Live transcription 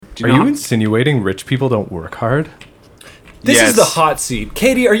Are you insinuating rich people don't work hard? This is the hot seat.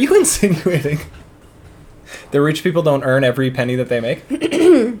 Katie, are you insinuating that rich people don't earn every penny that they make?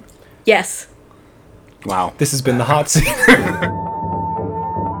 Yes. Wow. This has been the hot seat.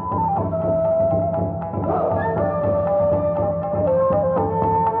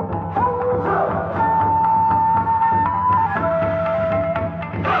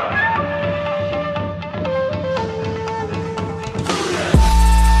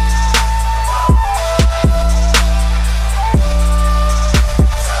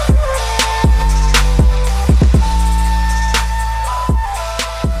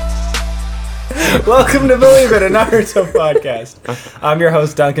 Welcome to Believe It, a Naruto podcast. I'm your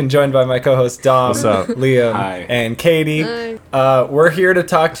host, Duncan, joined by my co-hosts, Dom, What's up? Liam, Hi. and Katie. Hi. We're here to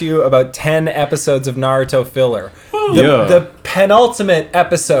talk to you about 10 episodes of Naruto filler. Yeah. The penultimate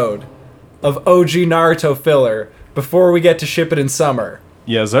episode of OG Naruto filler before we get to Ship It in Summer.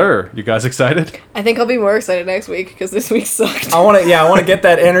 Yes, sir. You guys excited? I think I'll be more excited next week because this week sucked. I want to get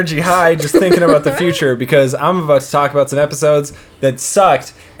that energy high just thinking about the future, because I'm about to talk about some episodes that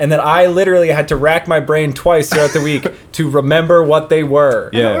sucked and that I literally had to rack my brain twice throughout the week to remember what they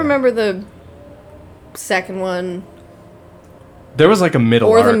were. I don't remember the second one There was like a middle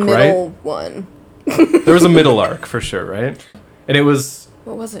or arc, the middle right? one. There was a middle arc for sure, right? And it was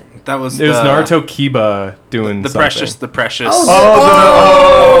What was it? That was Naruto Kiba doing the something. precious.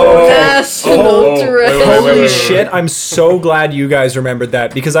 National Treasure. Holy shit, I'm so glad you guys remembered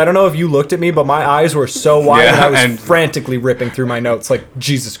that, because I don't know if you looked at me, but my eyes were so wide Yeah, and I was and- frantically ripping through my notes like,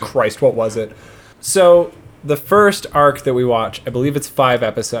 Jesus Christ, what was it? So, the first arc that we watch, I believe it's 5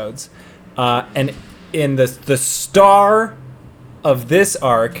 episodes, and in the star of this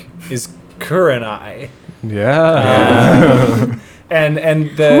arc is Kurenai. Yeah.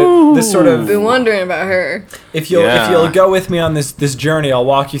 And the sort of, Been wondering about her. if you'll go with me on this journey, I'll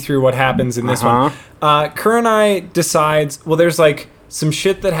walk you through what happens in this one. Kurenai decides, well, there's like some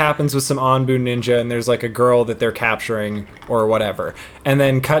shit that happens with some Anbu ninja, and there's like a girl that they're capturing or whatever. And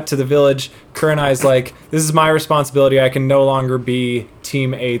then cut to the village, Kurenai's like, this is my responsibility, I can no longer be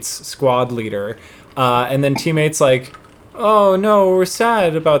Team 8's squad leader. And then Team 8's like, oh no, we're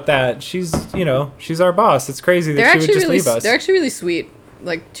sad about that. She's our boss. It's crazy that she would just leave us. They're actually really sweet,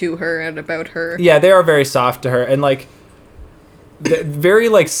 like, to her and about her. Yeah, they are very soft to her, and like very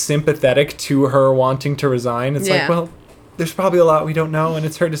like sympathetic to her wanting to resign. It's like, Yeah. well, there's probably a lot we don't know, and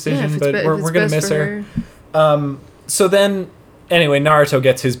it's her Yeah, decision, if it's but be- if we're it's gonna best miss for her. So then, anyway, Naruto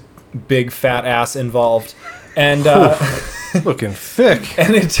gets his big fat ass involved, and Looking thick.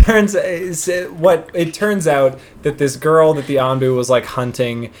 and it turns out that this girl that the Anbu was like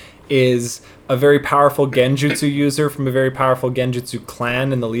hunting is a very powerful genjutsu user from a very powerful genjutsu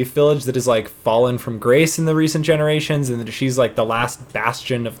clan in the Leaf Village that has like fallen from grace in the recent generations, and that she's like the last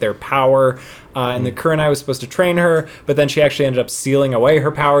bastion of their power. And the Kurenai was supposed to train her, but then she actually ended up sealing away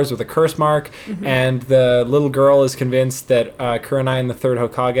her powers with a curse mark. And the little girl is convinced that Kurenai and the third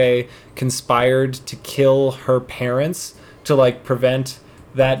Hokage conspired to kill her parents to like prevent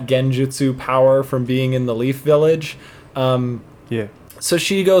that genjutsu power from being in the Leaf Village. Yeah. So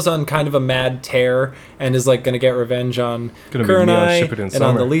she goes on kind of a mad tear and is like going to get revenge on Gonna be me on Kurenai Ship It in and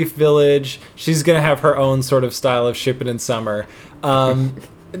on the Summer. Leaf Village. She's going to have her own sort of style of Ship It in Summer.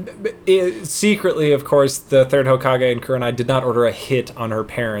 Secretly, of course, the third Hokage and Kurenai did not order a hit on her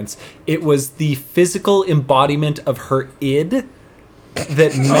parents. It was the physical embodiment of her id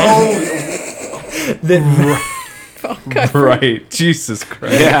that Right. Jesus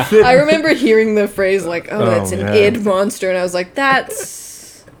Christ. Yeah. I remember hearing the phrase like, "Oh, that's an man. id monster," and I was like,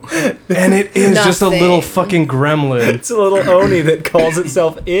 "That's And it is just a little Nothing. fucking gremlin It's a little oni that calls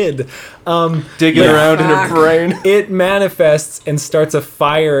itself id. digging around in her Fuck. brain. It manifests and starts a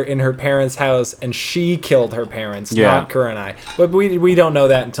fire in her parents' house, and she killed her parents, Yeah. not Kurenai. But we don't know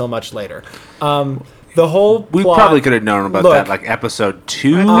that until much later. The whole We plot, probably could have known about Look, that like episode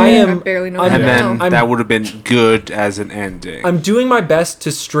 2. I am barely know I'm- and that then now. that would have been good as an ending. I'm doing my best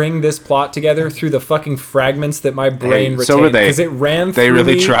to string this plot together through the fucking fragments that my brain so were retained, they. because it ran. They through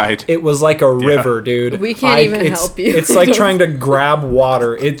really me. tried. It was like a river, dude. We can't even help you. It's like trying to grab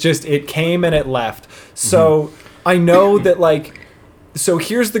water. It came and it left. So I know that like. So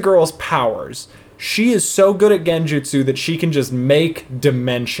here's the girl's powers. She is so good at genjutsu that she can just make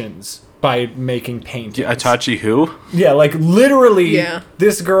dimensions by making paintings. Itachi who? Yeah, like literally, Yeah.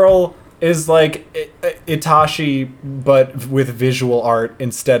 this girl is like Itachi, but with visual art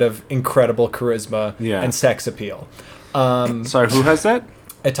instead of incredible charisma Yeah. and sex appeal. Sorry, who has that?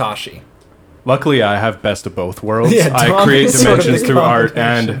 Itachi. Luckily, I have best of both worlds. Yeah, I Tom create is sort of dimensions the through art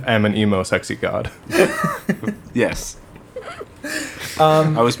combination. and am an emo sexy god. Yes.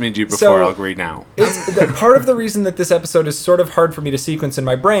 I was mean to you before. So- I'll agree now. Part of the reason that this episode is sort of hard for me to sequence in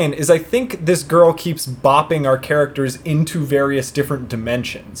my brain is I think this girl keeps bopping our characters into various different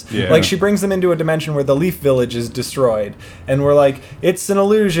dimensions. Yeah. Like she brings them into a dimension where the Leaf Village is destroyed, and we're like, it's an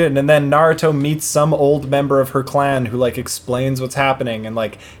illusion. And then Naruto meets some old member of her clan who like explains what's happening and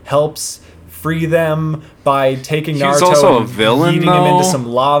like helps free them by taking He's Naruto also a and villain, yeeting him into though? some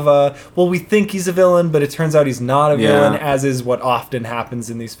lava. Well, we think he's a villain, but it turns out he's not a Yeah. villain, as is what often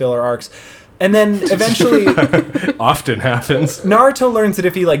happens in these filler arcs. And then eventually Often happens. Naruto learns that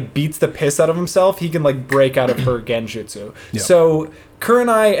if he like beats the piss out of himself, he can like break out of her genjutsu. Yep. So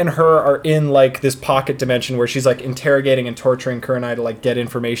Kurenai and her are in like this pocket dimension where she's like interrogating and torturing Kurenai to like get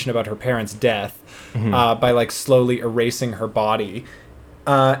information about her parents' death by like slowly erasing her body.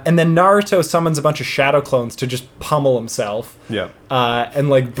 And then Naruto summons a bunch of shadow clones to just pummel himself. Yeah. And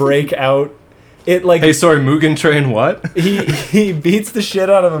like break out. It like Hey, sorry, Mugen Train what? he beats the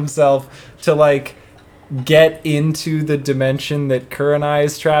shit out of himself to like get into the dimension that Kurenai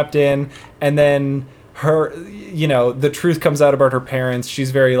is trapped in, and then her, you know, the truth comes out about her parents.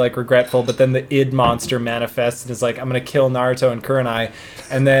 She's very like regretful, but then the id monster manifests and is like, I'm gonna kill Naruto and Kurenai.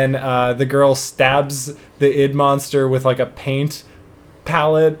 And then the girl stabs the id monster with like a paint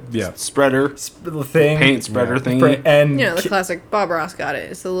palette Yeah. Spreader. thing, Paint spreader Yeah. thingy. and You know, the classic Bob Ross got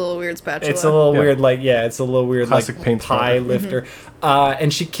it. It's a little weird spatula. it's a little Yeah. weird, like it's a little weird, Classic like paint pie spreader. lifter.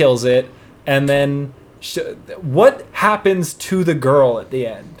 And she kills it, and then what happens to the girl at the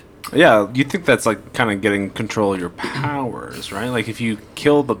end? Yeah, you think that's like kind of getting control of your powers, right? Like if you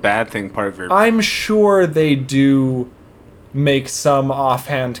kill the bad thing, part of your. I'm sure they do make some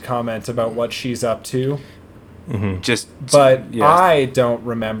offhand comment about what she's up to, just. but yeah. I don't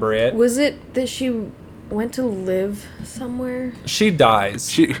remember it. Was it that she went to live somewhere? She dies.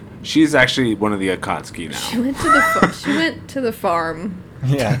 She's actually one of the Akatsuki She now. went to the she went to the farm.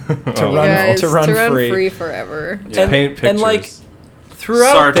 Yeah, to Oh. run Guys, to run free. forever. Yeah. Paint pictures. And like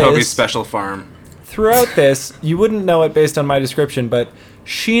throughout Saratobi this, Special Farm. throughout this, you wouldn't know it based on my description, but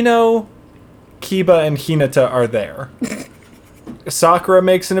Shino, Kiba, and Hinata are there. Sakura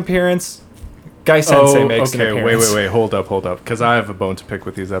makes an appearance. Guy Sensei makes an okay, appearance. wait, hold up, because I have a bone to pick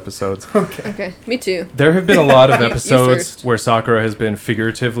with these episodes. Okay, me too. There have been a lot of You episodes first. where Sakura has been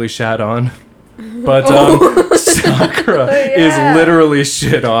figuratively shat on, but Sakura is Yeah. literally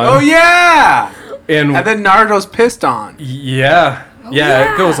shit on. Oh yeah! and And then Naruto's pissed on. yeah,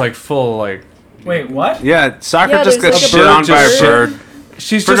 yeah. it goes like full like. Wait, what? Yeah, Sakura Yeah, just there's gets like a shit bird on by a just- bird.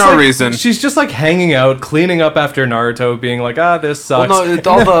 She's For just no like, reason. She's just like hanging out, cleaning up after Naruto, being like, this Well, sucks.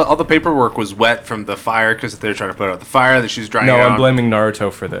 no, all the paperwork was wet from the fire because they're trying to put out the fire that she's drying No, out. I'm blaming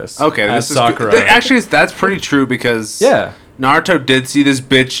Naruto for this. Okay, as this is Sakura. good. Actually, that's pretty true because Yeah. Naruto did see this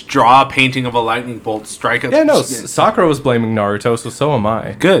bitch draw a painting of a lightning bolt strike at. Yeah, no, Sakura was blaming Naruto, so am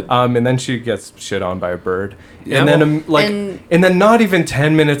I. Good. And then she gets shit on by a bird. Yeah, and then well- and then not even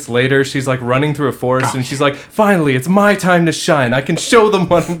 10 minutes later, she's like running through a forest and she's like, "Finally, it's my time to shine. I can show them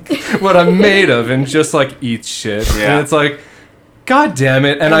what I'm made of," and just like eats shit. Yeah. And it's like, God damn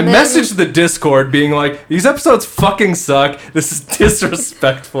it. And I And then- messaged the Discord being like, "These episodes fucking suck. This is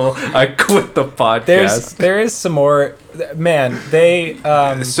disrespectful. I quit the podcast." There is some more. Man, they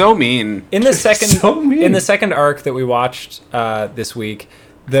So mean. in the second So mean. in the second arc that we watched this week,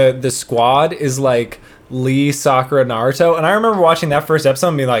 the squad is like Lee, Sakura, Naruto, and I remember watching that first episode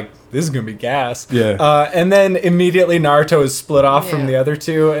and being like, "This is gonna be gas." Yeah. And then immediately Naruto is split off from Yeah. the other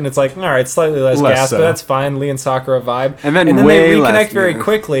two, and it's like, all right, slightly less Less gas, so. but that's fine. Lee and Sakura vibe, And then they way reconnect less, very yeah.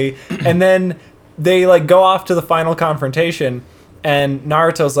 quickly, and then they like go off to the final confrontation, and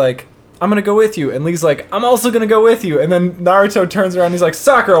Naruto's like, "I'm gonna go with you," and Lee's like, "I'm also gonna go with you," and then Naruto turns around and he's like,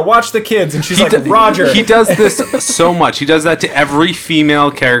 "Sakura, watch the kids," and she's like, "Roger." He does this so much. He does that to every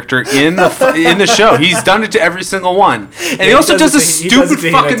female character in the show. He's done it to every single one. And he he also does does it a to- he does it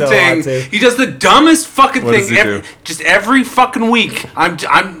stupid to fucking Hinata a lot, thing. too. He does the dumbest fucking What thing. does he do? Just every fucking week. I'm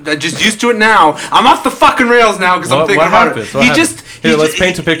just used to it now. I'm off the fucking rails now because I'm What thinking about happens? it. What He happens? just Here, he let's ju-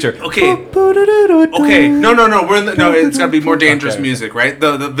 paint a picture. Okay. Okay, no. We're in the, no. It's got to be more dangerous Okay. music, right?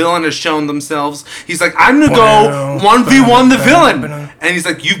 The villain has shown themselves. He's like, I'm gonna go 1v1 the villain, and he's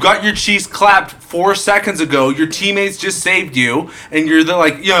like, you got your cheese clapped 4 seconds ago. Your teammates just saved you, and you're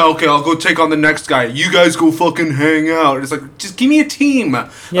like, yeah, okay, I'll go take on the next guy. You guys go fucking hang out. It's like, just give me a team. Yeah,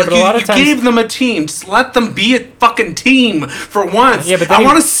 Like, but a lot of you times- gave them a team. Just let them be a fucking team for once. Yeah, but then I he-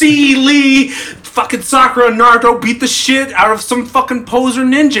 want to see Lee, fucking Sakura, and Naruto beat the shit out of some fucking poser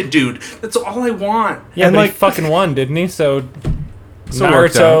ninja dude. That's all I want. Yeah, And, but like- he fucking won, didn't he? So, So it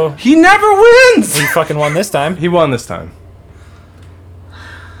worked Naruto, He never wins. he fucking won this time. He won this time.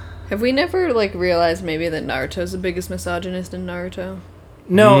 Have we never like realized maybe that Naruto's the biggest misogynist in Naruto?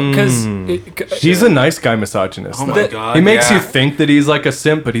 No, because He's a nice guy misogynist. Oh though. my god. He makes yeah. you think that he's like a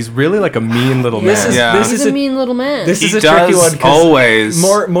simp, but he's really like a mean little This man. is Yeah. this He's is a a mean little man. this He is a does tricky one. 'Cause always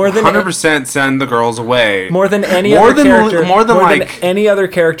more than 100% send the girls away. more than any More other than- character, more than, like- any other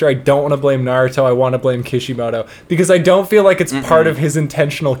character, I don't want to blame Naruto. I want to blame Kishimoto because I don't feel like it's part of his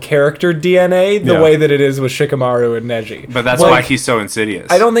intentional character DNA the Yeah. way that it is with Shikamaru and Neji. But that's Like, why he's so insidious.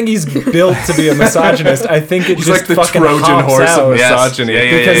 I don't think he's built to be a misogynist. I think it He's just like the fucking Trojan hops horse out. of Yes. misogyny. Yeah,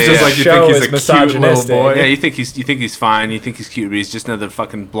 yeah, because yeah, just yeah. like you Show think he's is a cute little misogynistic. boy. Yeah, you think he's fine. You think he's cute, but he's just another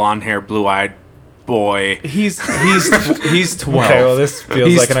fucking blonde hair, blue eyed boy. He's 12. Okay, well, this feels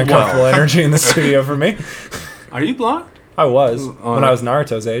He's like an 12. uncomfortable energy in the studio for me. Are you blonde? I was Oh, when I was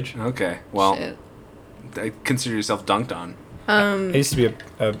Naruto's age. Okay, well, Shit. consider yourself dunked on. I used to be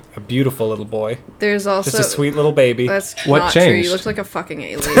a beautiful little boy, There's also just a sweet little baby. That's What not true. changed? You look like a fucking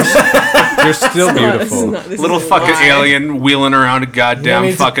alien. You're still beautiful. Little fucking alien wheeling around a goddamn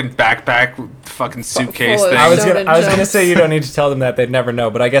need to- fucking backpack, fucking suitcase full of thing. I was Shonen gonna jumps. say you don't need to tell them that, they'd never know,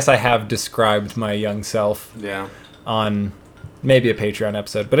 but I guess I have described my young self Yeah, on maybe a Patreon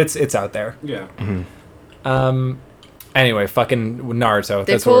episode, but it's out there. yeah. Anyway, fucking Naruto.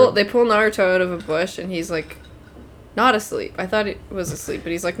 They That's pull what they pull Naruto out of a bush and he's like not asleep. I thought he was asleep,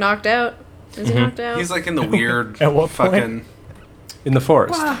 but he's like knocked out. Is he knocked out? He's like in the weird At what point? fucking. In the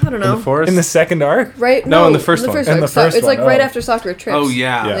forest. Wow, I don't know. In the forest? in the second arc. Right? No, in the first one. In arc. the So- first it's like one, right oh. after Sakura trips. Oh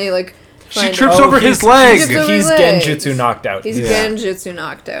yeah. And they like She find trips him. over his he's- leg. He trips over He's his legs. Genjutsu knocked out. He's Yeah. Genjutsu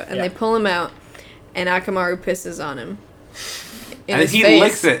knocked out, and Yeah. they pull him out, and Akamaru pisses on him. In And his he face.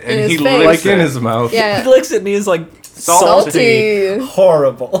 licks it, and In his he face. licks like in it. his mouth. He Yeah. licks it and he's like Salty.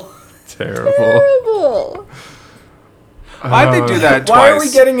 horrible. Terrible. Terrible. Why'd they do that twice? Why are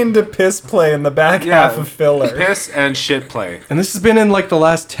we getting into piss play in the back half of filler? Piss and shit play. And this has been in like the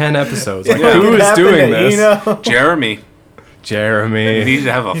last 10 episodes. Like, Yeah. who It is happened doing to this? Eno. Jeremy. You Jeremy. need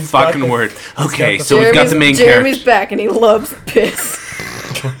to have a He's got fucking the- word. got Okay, the- so we've got the main Jeremy's character back, and he loves piss.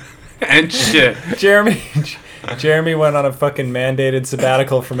 and shit. Jeremy went on a fucking mandated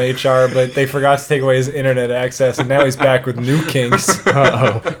sabbatical from HR, but they forgot to take away his internet access, and now he's back with new kinks.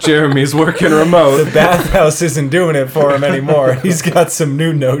 Uh-oh. Jeremy's working The remote. bathhouse isn't doing it for him anymore. He's got some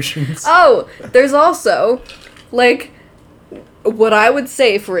new notions. Oh, there's also, like, what I would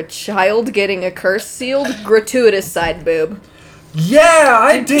say for a child getting a curse sealed, gratuitous side boob. Yeah,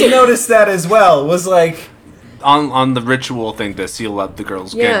 I did notice that as well. Was like, On the ritual thing to seal up the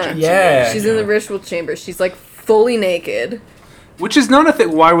girl's Yeah. Genjutsu. yeah. She's in the ritual chamber. She's, like, fully naked. Which is not a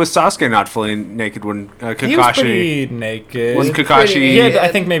thing. Why was Sasuke not fully naked when Kakashi... He was pretty naked. Wasn't Pretty Kakashi... He had, naked. I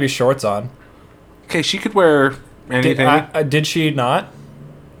think, maybe shorts on. Okay, she could wear anything. Did she not?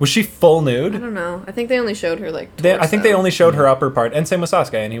 Was she full I nude? don't know. I think they only showed her, like, I think they torso. only showed her upper part, and same with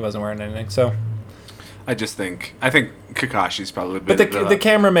Sasuke, and he wasn't wearing anything. So, I think Kakashi's probably a but bit the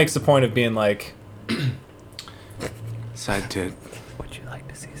camera makes the point of being like, side tit. "Would you like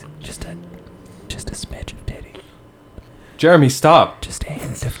to see just a smidge of titty, Jeremy, stop. just a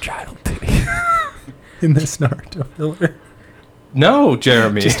hint of child titty in this Naruto filler, No,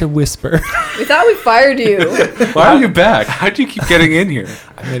 Jeremy. just a whisper." We thought we fired you. Why are you back? How do you keep getting in here?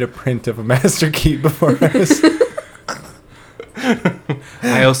 I made a print of a master key before I was.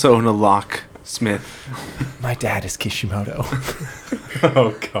 I also own a locksmith. My dad is Kishimoto.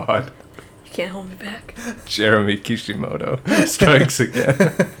 Oh, God. You can't hold me back. Jeremy Kishimoto strikes again.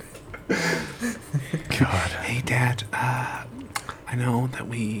 God. Hey, Dad. I know that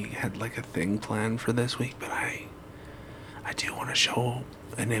we had like a thing planned for this week, but I do want to show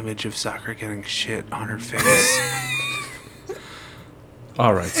an image of Sakura getting shit on her face.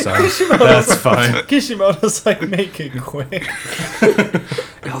 All right, son. That's fine. Kishimoto's like, make it quick.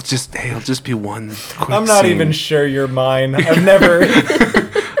 It'll just be one quick I'm not scene. even sure you're mine. I've never.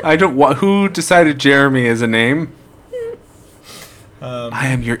 I don't. Who decided Jeremy as a name? I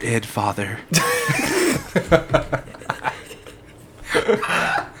am your id father.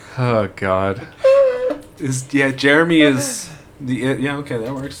 Oh, God. Jeremy is the id. Yeah, okay,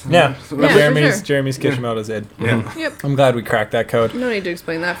 that works. Yeah, for Jeremy's Kishimoto's id. Yeah. Yep. I'm glad we cracked that code. No need to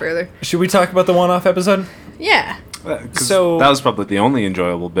explain that further. Should we talk about the one-off episode? Yeah. So- that was probably the only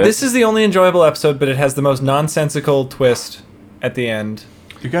enjoyable bit. This is the only enjoyable episode, but it has the most nonsensical twist at the end.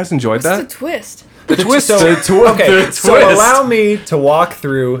 You guys enjoyed What's that? the twist? The twist. Okay, The so twist. allow me to walk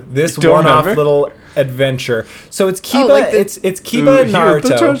through this You don't one-off remember? little adventure. So it's Kiba. like the- it's Kiba and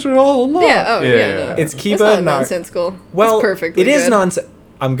Naruto. Yeah, oh, yeah, Yeah. no. It's That's Kiba not and Naruto. nonsensical. Well, it's perfectly it is good. nonsense.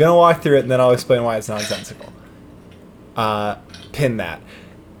 I'm gonna walk through it and then I'll explain why it's nonsensical. Pin that.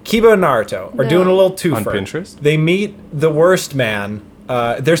 Kiba and Naruto are No. doing a little twofer. On Pinterest? They meet the worst man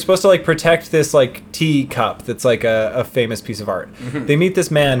they're supposed to like protect this like tea cup that's like a famous piece of art. They meet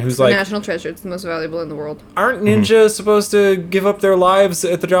this man who's like, national treasure. It's the most valuable in the world. aren't ninjas supposed to give up their lives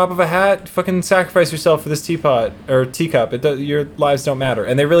at the drop of a hat? Fucking sacrifice yourself for this teapot or teacup. Your lives don't matter.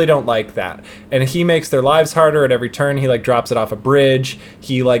 And they really don't like that. And he makes their lives harder at every turn. He like drops it off a bridge.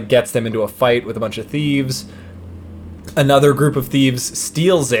 He like gets them into a fight with a bunch of thieves. Another group of thieves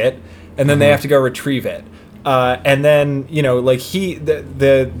steals it, and then they have to go retrieve it. And then, you know, like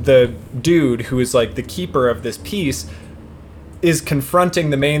the dude who is like the keeper of this piece is confronting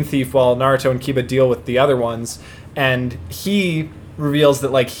the main thief while Naruto and Kiba deal with the other ones, and he reveals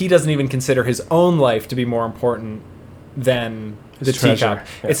that like he doesn't even consider his own life to be more important than the treasure. teacup.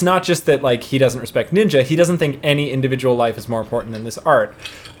 Yeah. It's not just that like he doesn't respect ninja, he doesn't think any individual life is more important than this art.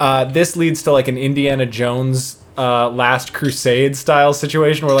 This leads to like an Indiana Jones Last Crusade style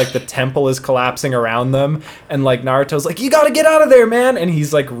situation where like the temple is collapsing around them, and like Naruto's like, you gotta get out of there, man, and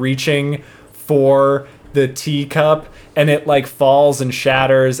he's like reaching for the teacup, and it like falls and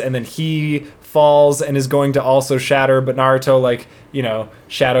shatters, and then he falls and is going to also shatter, but Naruto, like, you know,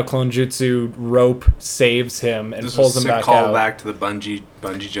 shadow clone jutsu rope saves him and This pulls was him a back call out. back to the bungee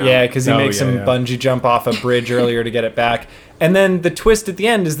jump. Yeah, because he Oh, makes yeah, him yeah. bungee jump off a bridge earlier to get it back. And then the twist at the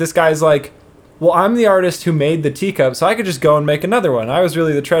end is this guy's like, well, I'm the artist who made the teacup, so I could just go and make another one. I was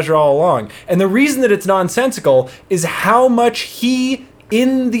really the treasure all along. And the reason that it's nonsensical is how much he,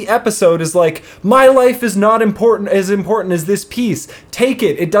 in the episode, is like, my life is not important as this piece. Take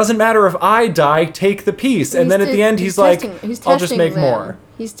it. It doesn't matter if I die, take the piece. And then at the end, he's like, I'll just make more.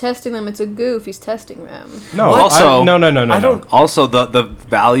 He's testing them. It's a goof. He's testing them. No, Also- no. I don't- Also, the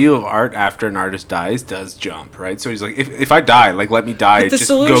value of art after an artist dies does jump, right? So he's like, if I die, like, let me die, But just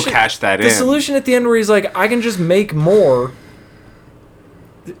go cash that in. The solution at the end where he's like, I can just make more.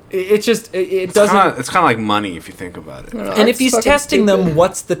 It just, it doesn't. It's kind of like money if you think about it. And if he's testing them,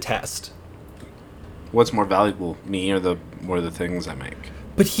 what's the test? What's more valuable, me or the things I make?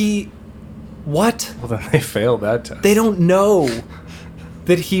 But what? Well, then they failed that test. They don't know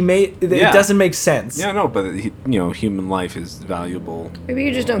that he made. Yeah. It doesn't make sense. Yeah, no, but human life is valuable. Maybe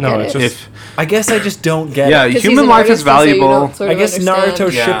you just don't No, get it's it. just- If I guess I just don't get yeah, it. 'Cause he's human an life is artist, and so you valuable. don't sort I of guess understand.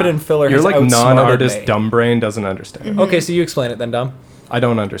 Naruto Yeah. Shippuden filler You're has like outsmarted non-artist me. dumb brain doesn't understand. Okay, so you explain it then, Dom. I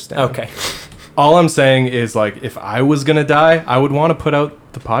don't understand. Okay. All I'm saying is, like, if I was gonna die, I would want to put out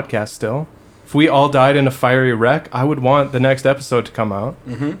the podcast still. If we all died in a fiery wreck, I would want the next episode to come out.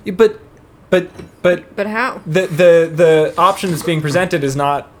 But But how? the option that's being presented is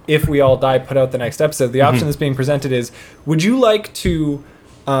not if we all die, put out the next episode. The option that's being presented is, would you like to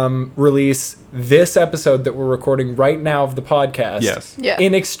release this episode that we're recording right now of the podcast? Yes. Yeah.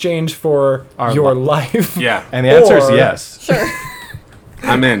 In exchange for Our your li- life. Yeah, And the answer is Or- yes. Sure.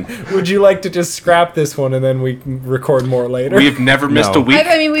 I'm in. Would you like to just scrap this one and then we can record more later? We've never missed No. a week.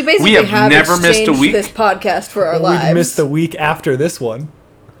 I mean, we basically have have never missed a exchanged week. this podcast for our lives. We'd miss the week after this one.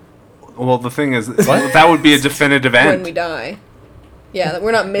 Well, the thing is, that would be a definitive when end. we die. Yeah,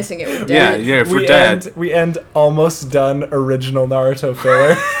 we're not missing it. We're Yeah, dead. yeah. If we're dead, we end almost done original Naruto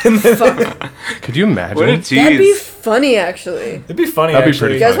filler. Fuck. Could you imagine? what a That'd be tease. funny, actually. It'd be funny. That'd be actually.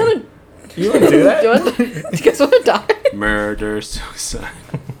 pretty You guys funny. want to? You want to do that? Do you guys want to die? Murder, suicide.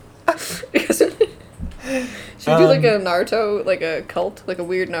 Should we do like a Naruto, like a cult, like a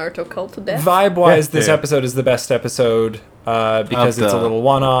weird Naruto cult to death? Vibe wise, Yeah. this Yeah. episode is the best episode because Of it's a the- little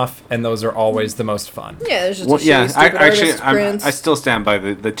one off, and those are always the most fun. Yeah, there's just Well, a yeah, shitty, stupid artist prince. I still stand by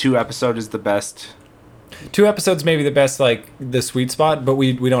the 2 episode is the best. 2 episodes maybe the best, like the sweet spot, but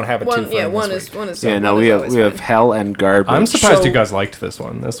we don't have a 2 one, for yeah, this one week. is one is. Yeah, no, one we is have always we have fine. hell and garbage. I'm surprised So- you guys liked this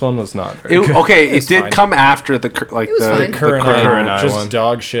one. This one was not very good. Okay, It's it did fine. come after the like It was the, fine. the Kurenai, Kurenai just one.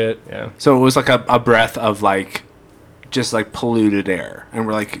 dog shit. Yeah. So it was like a breath of like just like polluted air, and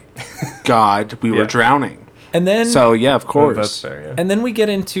we're like, God, we were Yeah. drowning. And then So yeah, of Oh, course. that's fair, yeah. and then we get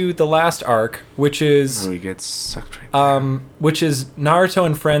into the last arc, which is And we get sucked right. which is Naruto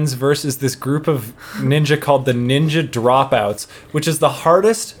and friends versus this group of ninja called the Ninja Dropouts, which is the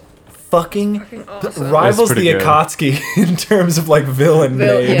hardest fucking awesome. rivals That's the pretty good. Akatsuki in terms of like villain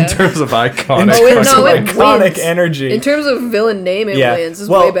Vil- name. yeah. In terms of iconic. Oh, it, terms no, of it iconic wins. energy. In terms of villain name, it wins. It's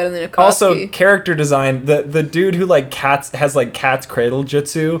well, way better than Akatsuki. Also, character design. The dude who like has like cat's cradle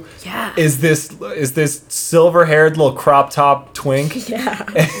jutsu. Yeah. Is this silver haired little crop top twink? Yeah.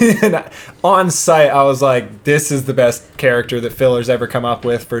 And on sight, I was like, this is the best character that Filler's ever come up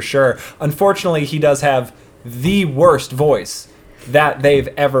with for sure. Unfortunately, he does have the worst voice that they've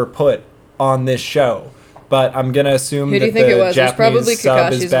ever put on this show. But I'm gonna assume Who do that you think the it was? It was Japanese probably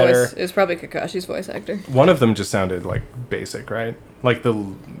sub is Kakashi's better. voice. It was probably Kakashi's voice actor. One of them just sounded like basic, right? Like the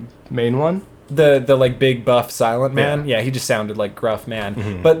main one. the like big buff silent man. Yeah, he just sounded like gruff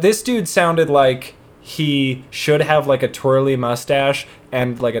man. But this dude sounded like he should have like a twirly mustache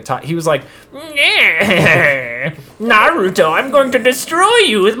and like a tie. He was like, Naruto, I'm going to destroy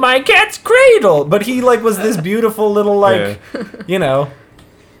you with my cat's cradle. But he like was this beautiful little like, you know,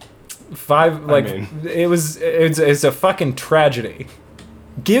 it's a fucking tragedy.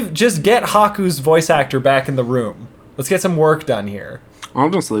 Just get Haku's voice actor back in the room. Let's get some work done here.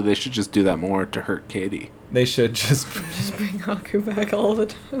 Honestly, they should just do that more to hurt Katie. They should just Bring Haku back all the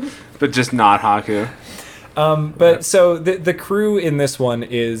time. But just not Haku. But so the crew in this one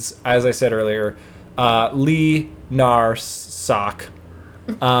is, as I said earlier, Lee, Nar, Sok.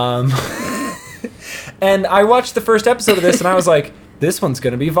 And I watched the first episode of this and I was like, this one's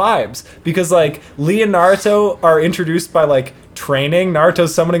gonna be vibes. Because like Lee and Naruto are introduced by like training.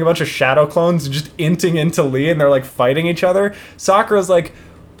 Naruto's summoning a bunch of shadow clones and just inting into Lee and they're like fighting each other. Sakura's like,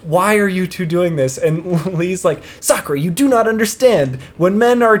 why are you two doing this? And Lee's like, Sakura, you do not understand. When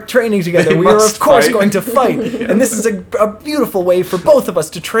men are training together, we are of course going to fight. And this is a beautiful way for both of us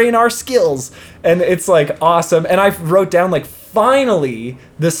to train our skills. And it's like awesome. And I wrote down like, finally,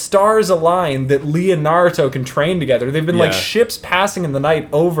 the stars align that Lee and Naruto can train together. They've been like ships passing in the night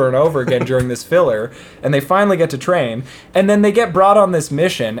over and over again during this filler, and they finally get to train. And then they get brought on this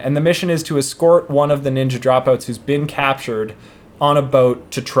mission, and the mission is to escort one of the ninja dropouts who's been captured on a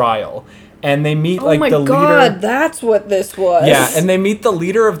boat to trial. And they meet like the leader. Oh my god, that's what this was. Yeah, and they meet the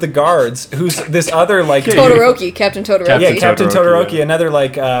leader of the guards, who's this other like Todoroki, Captain Todoroki. Yeah, Captain Todoroki, another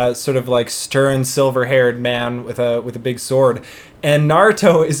like sort of like stern, silver-haired man with a big sword. And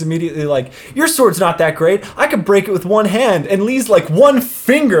Naruto is immediately like, your sword's not that great. I could break it with one hand. And Lee's like, one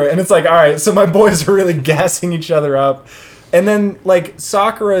finger. And it's like, all right, so my boys are really gassing each other up. And then like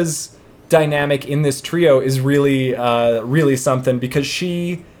Sakura's dynamic in this trio is really, really something because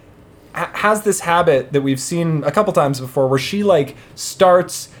she has this habit that we've seen a couple times before where she like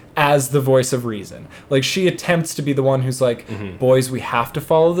starts as the voice of reason. Like she attempts to be the one who's like, boys, we have to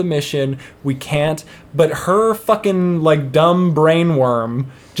follow the mission. We can't. But her fucking like dumb brain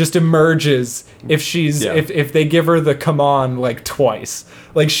worm just emerges if she's if they give her the come on like twice.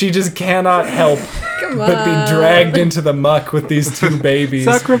 Like she just cannot help but be dragged into the muck with these two babies.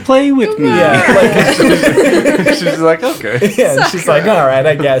 Sakura, play with me. Yeah, like, she's like, okay. Yeah, and she's like, all right,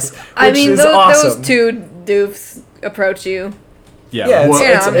 I guess. I mean, awesome. those two doofs approach you. Yeah,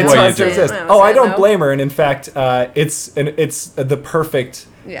 it's hard to resist. I don't no. blame her, and in fact, it's the perfect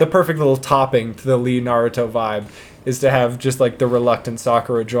little topping to the Lee Naruto vibe is to have just like the reluctant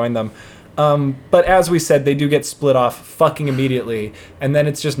Sakura join them. But as we said, they do get split off fucking immediately, and then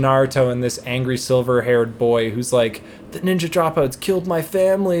it's just Naruto and this angry silver-haired boy who's like, the ninja dropouts killed my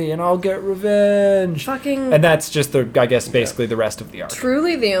family, and I'll get revenge. Fucking. And that's just I guess basically the rest of the arc.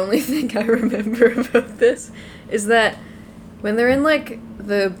 Truly, the only thing I remember about this is that when they're in like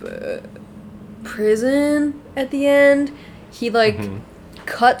the prison at the end, he like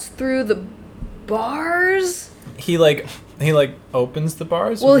cuts through the bars. He opens the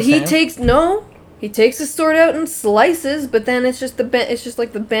bars. Well, with his hand? he takes his sword out and slices, but then it's just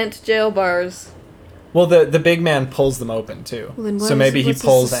like the bent jail bars. Well, the big man pulls them open too. Well, then so maybe he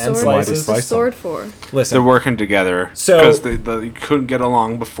pulls and slices. What's the sword for? Listen, they're working together because they couldn't get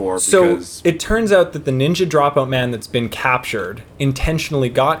along before. So it turns out that the ninja dropout man that's been captured intentionally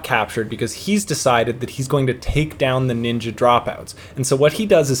got captured because he's decided that he's going to take down the ninja dropouts. And so what he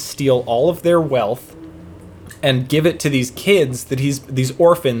does is steal all of their wealth and give it to these kids these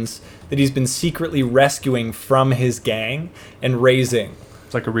orphans that he's been secretly rescuing from his gang and raising.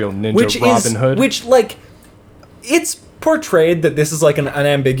 It's like a real ninja Robin Hood. Which, like, it's portrayed that this is like an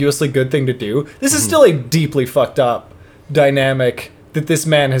unambiguously good thing to do. This is still a deeply fucked up dynamic that this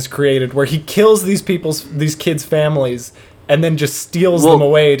man has created where he kills these kids' families and then just steals them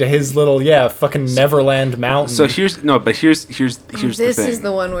away to his little fucking Neverland mountain. So here's the thing. This is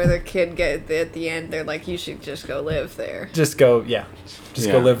the one where the kid at the end. They're like, you should just go live there. Just go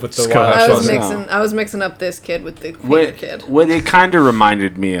live with the wild. I was mixing up this kid with the queer kid. What it kind of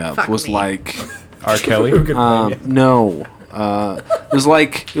reminded me of was me. like R. Kelly. No. It was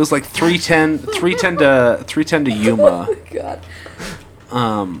like 310 to Yuma. Oh God.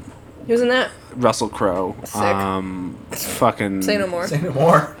 He was in that. Russell Crowe. Sick. Fucking. Say no more.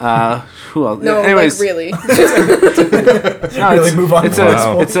 Who else? No, anyways, like really. Really move on.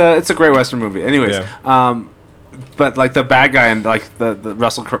 It's a great Western movie. Anyways, but like the bad guy and like the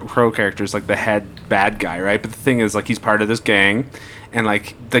Russell Crowe character is like the head bad guy, right? But the thing is, like, he's part of this gang, and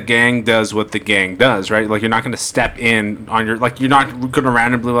like the gang does what the gang does, right? Like you're not going to step in on your like you're not going to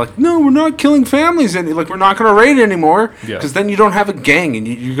randomly like no, we're not killing families and like we're not going to raid anymore because then you don't have a gang and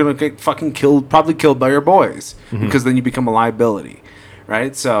you're going to get fucking killed, probably killed by your boys because then you become a liability.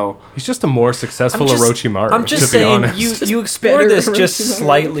 Right, so he's just a more successful Orochimaru. I'm just to be saying, honest. you explore Better this just Orochimaru.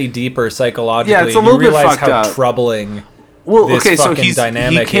 slightly deeper psychologically. Yeah, it's a and little bit you realize fucked how up. troubling. well, this okay, so fucking he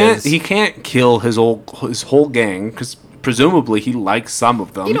dynamic can't is. he can't kill his whole gang because presumably he likes some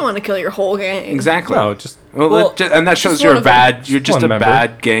of them. You don't want to kill your whole gang. exactly. No, just Well, and that shows just you're one a of them. bad. You're just One a member.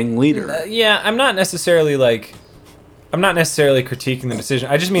 bad gang leader. Yeah, I'm not necessarily critiquing the decision.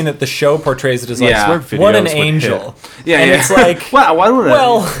 I just mean that the show portrays it as like, Yeah. what an Videos would angel. Yeah, and yeah. it's like, wow, why would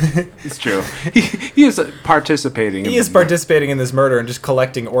well, it's true. He is participating. he is participating in this murder and just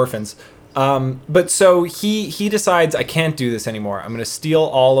collecting orphans. But so he decides, I can't do this anymore. I'm going to steal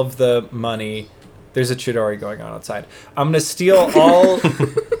all of the money. There's a Chidori going on outside. I'm going to steal all of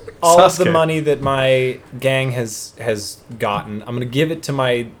the Sasuke. money that my gang has gotten. I'm going to give it to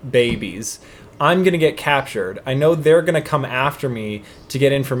my babies. I'm going to get captured. I know they're going to come after me to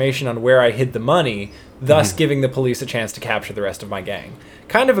get information on where I hid the money, thus giving the police a chance to capture the rest of my gang.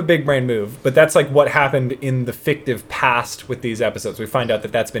 Kind of a big brain move, but that's like what happened in the fictive past with these episodes. We find out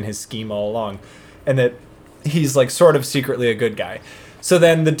that that's been his scheme all along, and that he's like sort of secretly a good guy. So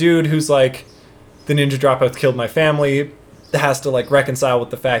then the dude who's like, the ninja dropouts killed my family, has to like reconcile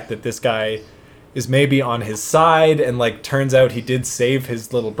with the fact that this guy is maybe on his side, and like turns out he did save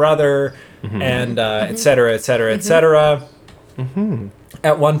his little brother, and et cetera, et cetera, et cetera.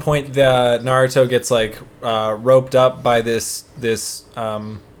 At one point, the Naruto gets like roped up by this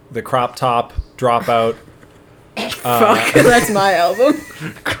the crop top dropout. Fuck, that's my album.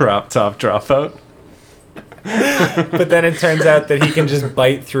 crop top dropout. But then it turns out that he can just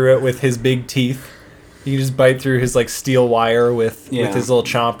bite through it with his big teeth. He can just bite through his like steel wire with his little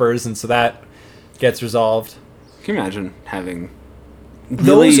chompers, and so that gets resolved. Can you imagine having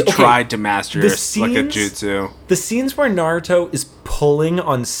really okay, tried to master the like a scenes- jutsu? The scenes where Naruto is pulling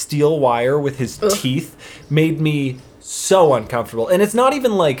on steel wire with his teeth made me so uncomfortable. And it's not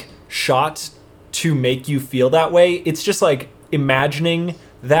even like shot to make you feel that way. It's just like imagining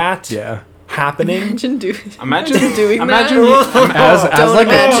that happening. Imagine doing Imagine that. As Don't like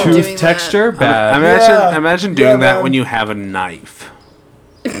a imagine doing tooth texture, that. bad. Imagine doing that man. when you have a knife.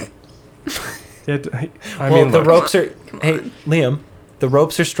 I Well, mean, the look, ropes are... Hey, Liam, the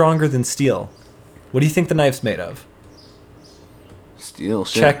ropes are stronger than steel. What do you think the knife's made of? Steel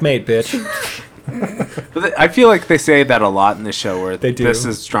shit. Checkmate, bitch. But I feel like they say that a lot in the show where They do. this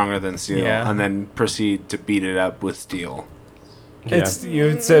is stronger than steel, Yeah. and then proceed to beat it up with steel. It's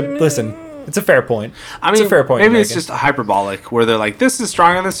listen, it's a fair point. I It's mean, a fair point maybe you're it's making. just hyperbolic, where they're like, "This is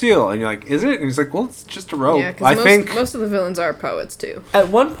stronger than steel," and you're like, "Is it?" And he's like, "Well, it's just a rope." Yeah, I because think most of the villains are poets too. At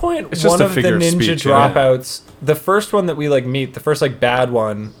one point, It's just one a of the figure of ninja speech, yeah. dropouts, the first one that we like meet, the first like bad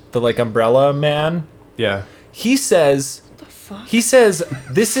one, the like umbrella man, yeah. he says, Fuck. this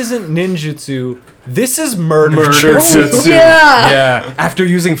isn't ninjutsu, this is murder. Murder jutsu." jutsu. Yeah. Yeah. After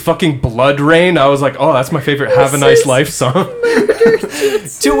using fucking Blood Rain, I was like, oh, that's my favorite Have a Nice Life song.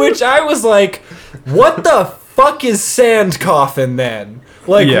 To which I was like, what the fuck is sand coffin then?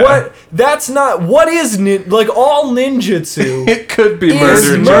 Like Yeah. what? That's not what is like all ninjutsu. It could be Is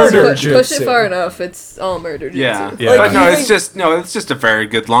murder murder jutsu. Push jutsu. it far enough, it's all murder jutsu. Yeah, Yeah. But no, Like, it's just a very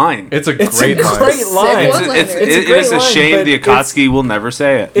good line. It's a It's great a line. great line. Sick one-liner. It's a It great is a line, shame but the it's- Akatsuki will never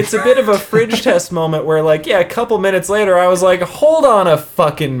say it. It's a bit of a fridge test moment where, like, yeah, a couple minutes later, I was like, hold on a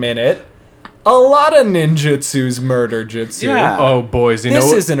fucking minute. A lot of ninjutsu's murder jutsu. Yeah. Oh, boys, you This know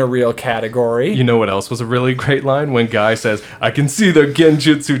what? isn't a real category. You know what else was a really great line? When Guy says, I can see their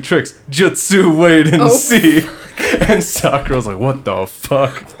genjutsu tricks. Jutsu, wait and Oh, see. And Sakura's like, what the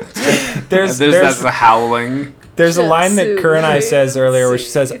fuck? there's There's that howling. There's a line that Jutsu, Kurenai right? says earlier where she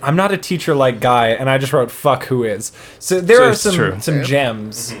See. says, I'm not a teacher like Guy, and I just wrote, fuck, who is? So there So are it's some true. some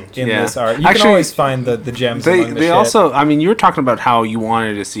gems in Yeah. this art. You Actually, can always find the gems among the They shit. also, I mean, you were talking about how you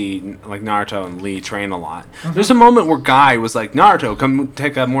wanted to see like Naruto and Lee train a lot. Mm-hmm. There's a moment where Guy was like, Naruto, come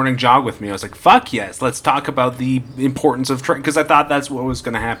take a morning jog with me. I was like, fuck yes, let's talk about the importance of training, because I thought that's what was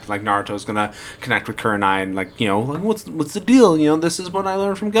going to happen. Like Naruto's going to connect with Kurenai and like, you know, like what's the deal? You know, this is what I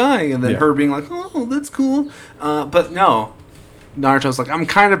learned from Guy, and then Yeah. her being like, oh, that's cool. But no. Naruto's like, I'm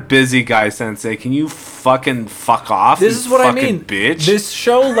kind of busy, Guy Sensei. Can you fucking fuck off. This you is what I fucking mean. bitch. This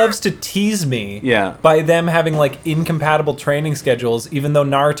show loves to tease me. Yeah. By them having like incompatible training schedules, even though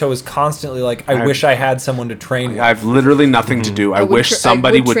Naruto is constantly like, I wish I had someone to train with. I have literally nothing to do. I would wish tra- I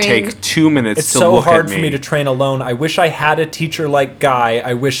somebody would would train- take 2 minutes It's to so look hard at for me to train alone. I wish I had a teacher like Guy.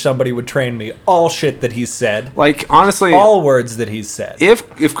 I wish somebody would train me. All shit that he's said. Like, honestly, All words that he's said. if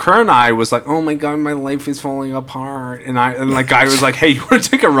Kurenai was like, oh my god, my life is falling apart, and like Guy was like, hey, you want to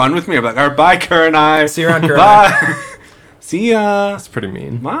take a run with me? I'm like, all right, bye, Kurenai. See you around, Kurenai. Bye. See ya. That's pretty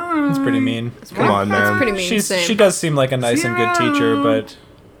mean. Bye. It's pretty mean. Come on, That's man. pretty mean. Same. She does seem like a nice and good teacher, but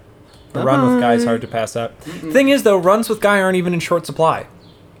a run with Guy is hard to pass up. Thing is, though, runs with Guy aren't even in short supply.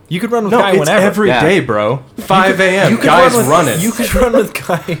 You could run with No, Guy it's whenever. every Yeah. day, bro. 5 a.m. You could Guys with- run it. You could run with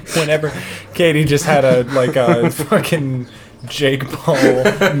Guy whenever. Katie just had a fucking Jake Paul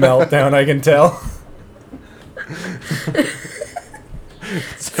meltdown. I can tell.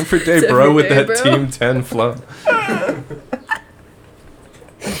 It's every day, It's bro, every with day, that bro. Team 10 flow.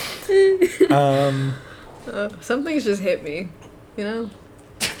 Some things just hit me, you know?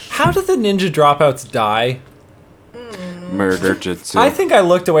 How did the ninja dropouts die? Murder Jitsu. I think I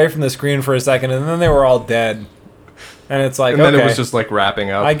looked away from the screen for a second, and then they were all dead. And it's like, And then okay. it was just like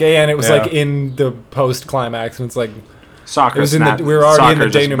wrapping up. and it was Yeah. like in the post climax, and it's like Soccer it was in the, snapped. we were already in Soccer the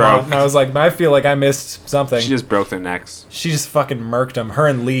just denouement, broke. and I was like, I feel like I missed something. She just broke their necks. She just fucking murked him. Her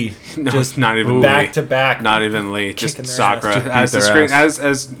and Lee, No, just it's not even back Lee. to back. Not even Lee, just Kicking their Sakura. ass. Just As the beat screen, their ass.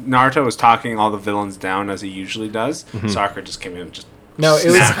 as Naruto was talking all the villains down as he usually does, Sakura just came in and just. No, it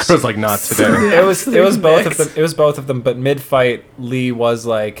was I was like, not today. it was both of them. It was both of them. But mid fight, Lee was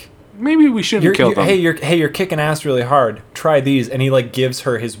like, Maybe we shouldn't kill them. Hey, you're kicking ass really hard. Try these, and he like gives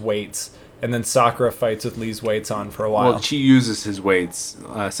her his weights, and then Sakura fights with Lee's weights on for a while. Well, she uses his weights,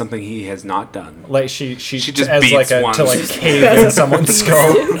 something he has not done. Like she just as beats like a one. to like cave in someone's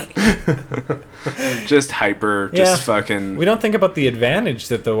skull. Just hyper, just fucking. We don't think about the advantage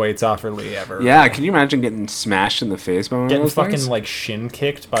that the weights offer Lee ever. Yeah, can you imagine getting smashed in the face by one Getting of those fucking things? like shin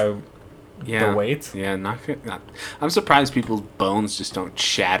kicked by Yeah. the weights. Yeah, not good. I'm surprised people's bones just don't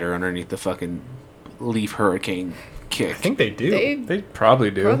shatter underneath the fucking leaf hurricane kick. I think they do. They probably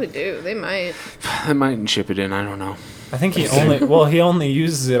do. Probably do. They might. I might chip it in. I don't know. I think he only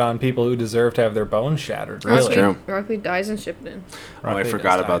uses it on people who deserve to have their bones shattered. That's Really. true. Rock Lee dies in Shippuden. Oh, I Rock Lee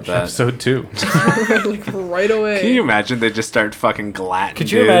forgot does about die. that. Episode 2. Like right away. Can you imagine they just start fucking glatting?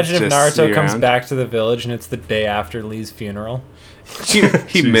 Could you dudes imagine if just Naruto see comes around? back to the village and it's the day after Lee's funeral?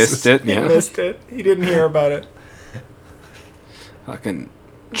 he missed it. He Yeah. missed it. He didn't hear about it. Fucking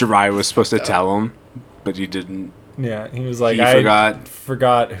Jiraiya was supposed to tell him, but he didn't. Yeah, he was like, He I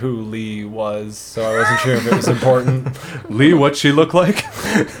forgot. who Lee was, so I wasn't sure if it was important. Lee, what she look like?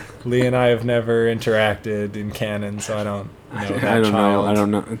 Lee and I have never interacted in canon, so I don't know that I don't child. know. I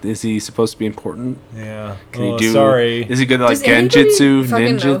don't know. Is he supposed to be important? Yeah. Can he Oh, do? sorry. Is he good at like Does anybody genjutsu,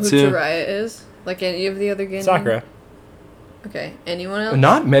 fucking know who ninjutsu? Jiraiya is? Like any of the other Genjin? Sakura. Okay. Anyone else?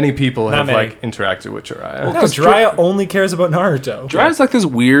 Not many people Not have many. like interacted with Jiraiya. No, 'cause Jiraiya only cares about Naruto. Jiraiya's like this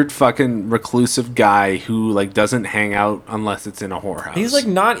weird fucking reclusive guy who like doesn't hang out unless it's in a whorehouse. He's like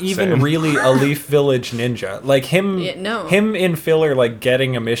not even Same. really a Leaf Village ninja. Like him, Yeah, no. him in filler, like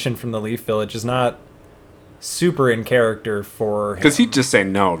getting a mission from the Leaf Village is not super in character for him. because he'd just say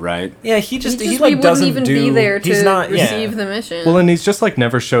no, right? Yeah, he just he he like wouldn't doesn't even do. be there to he's not receive yeah. the mission. Well, and he's just like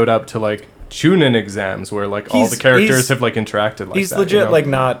never showed up to like Chunin exams where like all He's- the characters he's- have like interacted like He's that. legit you know? like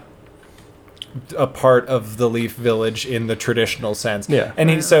not a part of the Leaf Village in the traditional sense. Yeah. and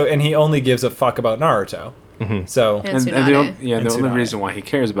he only gives a fuck about Naruto. So And the, Tsunade. And the only Tsunade. reason why he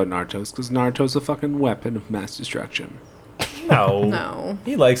cares about Naruto is because Naruto's a fucking weapon of mass destruction. No.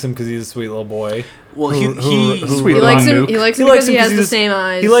 he likes him because he's a sweet little boy. Well, Sweet He little likes him. nuke. He likes He him likes because him he 'cause has the he's a- same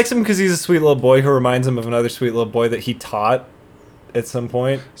eyes. He likes him because he's a sweet little boy who reminds him of another sweet little boy that he taught at some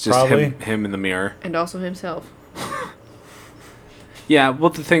point. It's just probably. him in the mirror. and also himself. Yeah, well,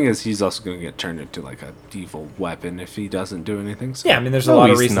 the thing is, he's also going to get turned into like a evil weapon if he doesn't do anything. So. Yeah, I mean, there's a No, lot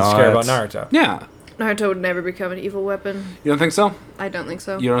of he's reasons to care about not. Naruto. Yeah. Naruto would never become an evil weapon. You don't think so? I don't think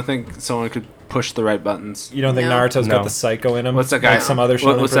so. You don't think someone could push the right buttons? You don't think No. Naruto's No. got the psycho in him? What's that guy? Like some other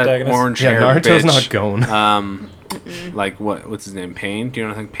What- shonen what's that protagonist? orange Yeah, hair Naruto's bitch? not going. Like what's his name? Pain? Do you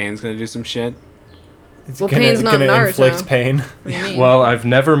don't think Pain's gonna do some shit? It's Well, Pain's not Naruto. inflict pain. What do you mean? Well, I've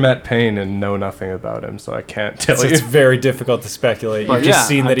never met Pain and know nothing about him, so I can't tell So you. it's very difficult to speculate. But You've just yeah,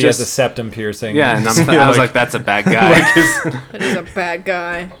 seen I'm that he has a just- septum piercing. Yeah, and Yeah, I was like- like, that's a bad guy. that is a bad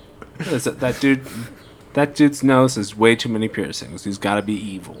guy. That dude's nose has way too many piercings. He's got to be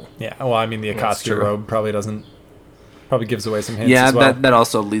evil. Yeah, well, I mean, the That's Akatsuki true. robe probably doesn't Probably gives away some hints Yeah, as well. that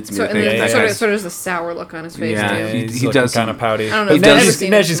also leads me So, to and think then that sort guy's... of, sort of has a sour look on his face. Yeah. too. He's he looking does kind some- of pouty. I don't know. He I've never does-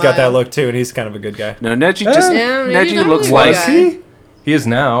 seen him Neji's got that smile. look too, and he's kind of a good guy. No, Neji just... Yeah, maybe Neji not looks really like... good guy. He is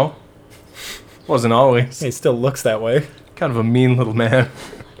now. Wasn't always. He still looks that way. Kind of a mean little man.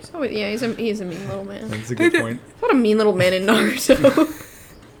 So, yeah, he's a mean little man. That's a good point. What a mean little man in Naruto.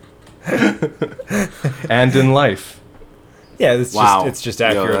 And in life. Yeah, it's Wow. just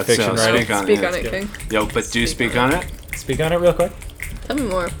accurate that's fiction so writing. Speak on Speak it. on it, King. Yo, but do speak on it Speak on it real quick. Tell me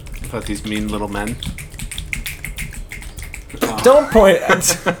more. about these mean little men. Don't point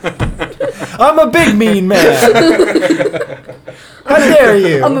at... I'm a big mean man. How dare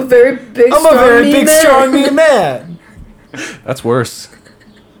you? I'm a very big, I'm a very big, strong, mean man. That's worse.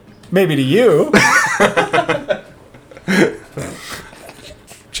 Maybe to you.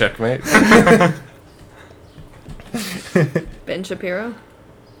 Checkmate. Ben Shapiro.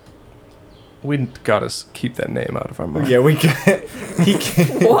 We gotta keep that name out of our mouth. Yeah, we can. He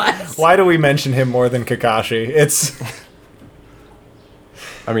can. What? Why do we mention him more than Kakashi? It's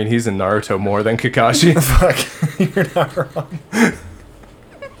I mean, he's in Naruto more than Kakashi. fuck. You're not wrong.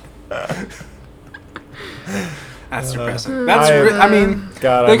 That's depressing. That's I mean,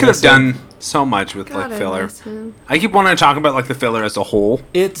 God, they I could have miss him. done so much with God, like I filler. miss him. I keep wanting to talk about like the filler as a whole.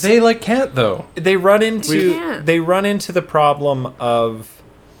 It's They like can't though. they run We into can't. they run into the problem of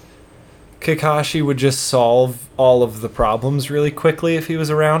Kakashi would just solve all of the problems really quickly if he was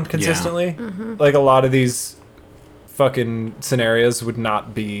around consistently. Mm-hmm. Like a lot of these fucking scenarios would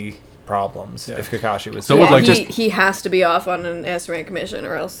not be problems if Kakashi was So there. would, like, he has to be off on an S rank mission,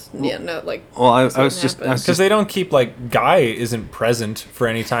 or else like. Well, I was Doesn't just happen. Because they don't keep like Guy isn't present for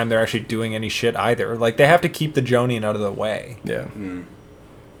any time they're actually doing any shit either. Like they have to keep the Jonin out of the way. Yeah.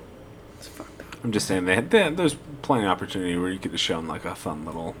 I'm just saying there's plenty of opportunity where you could have shown like a fun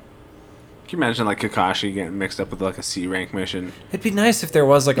little. Can you imagine like Kakashi getting mixed up with like a C rank mission? It'd be nice if there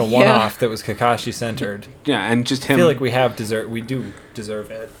was like a Yeah. one-off that was Kakashi centered. Yeah, and just I him. feel like we do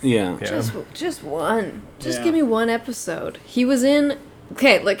deserve it. yeah. Yeah. Just one. Just Yeah. give me one episode. He was in.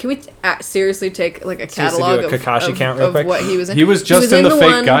 Okay, like, can we seriously take like a Seriously catalog do a of, Kakashi of, count real of quick? what he was in? He was just in the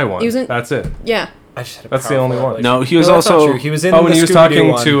fake guy one. He was in. That's it. Yeah. I just had a That's the powerful only one. revelation. No, he was that's not also- true. He was in Oh, the and he was Scooby-Doo talking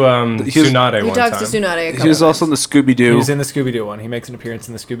one. to He was- Tsunade He one talks time. to Tsunade. A He couple was also in the times. Scooby He Doo. was in the Scooby-Doo one. He makes an appearance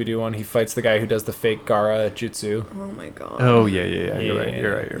in the Scooby-Doo one. He fights the guy who does the fake Gara jutsu. Oh my god. Oh yeah. You're right.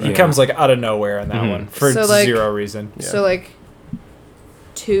 You're right. He comes like out of nowhere in that Mhm. one for So, like- zero reason. Yeah. So like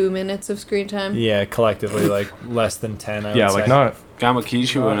 2 minutes of screen time. Yeah, collectively like less than 10. I Yeah, would like say. not.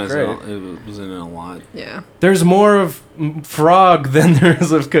 Gamakishu Oh, was in it a lot. Yeah. There's more of Frog than there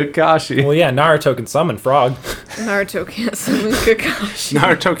is of Kakashi. Well, yeah, Naruto can summon Frog. Naruto can't summon Kakashi.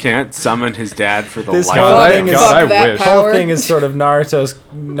 Naruto can't summon his dad for the This life. whole God, thing is God, I that wish. The whole power. thing is sort of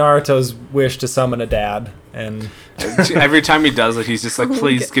Naruto's wish to summon a dad, and Every time he does it, he's just like,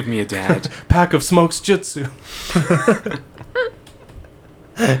 "Please give me a dad." Pack of smokes jutsu.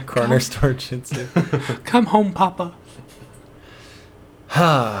 corner store jutsu. Come home, Papa.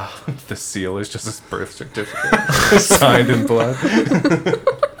 The seal is just his birth certificate, signed in blood.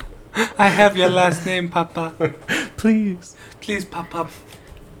 I have your last name, Papa. Please. Please, Papa.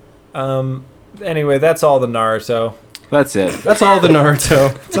 Anyway, that's all the Naruto. That's it. That's all the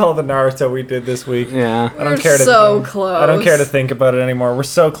Naruto. That's all the Naruto we did this week. Yeah. I don't We're care to so close. I don't care to think about it anymore. We're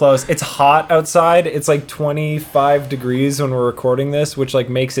so close. It's hot outside. It's like 25 degrees when we're recording this, which like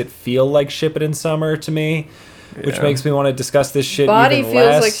makes it feel like Shippuden summer to me, which Yeah. makes me want to discuss this shit Body even feels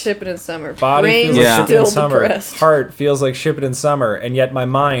less. like shipping in summer. Body Brain feels Yeah. like still Shippuden summer. depressed. Heart feels like Shippuden summer, and yet my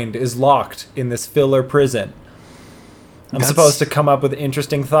mind is locked in this filler prison. I'm That's- supposed to come up with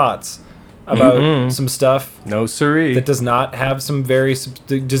interesting thoughts about some stuff No siree. that does not have some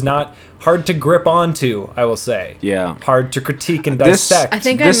does not hard to grip onto, I will say. Yeah. Hard to critique and This- dissect. I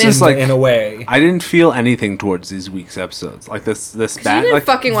think I This missed. is like in a way. I didn't feel anything towards these week's episodes. Like this You bad. didn't Like,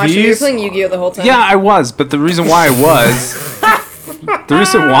 fucking watch it. You were these- playing Yu-Gi-Oh the whole time. yeah, I was, but the reason why I was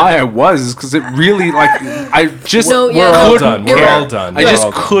is because it really like I just No, yeah, We're all no, done. it We're was- all done. I We're just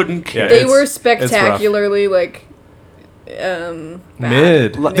all done. couldn't care. Yeah, They it's- were it's rough. spectacularly like bad.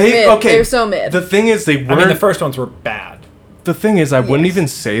 Mid. Mid. They're so mid. The thing is, they weren't. I mean, the first ones were bad. The thing is, I wouldn't Yes. even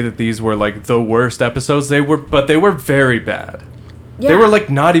say that these were like the worst episodes. They were very bad. Yeah. They were like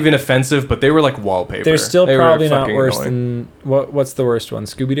not even offensive, but they were like wallpaper. They're still They were probably not fucking worse annoying. than what's the worst one?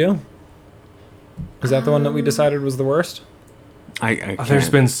 Scooby Doo? Is that the one that we decided was the worst? I Oh, can't. there's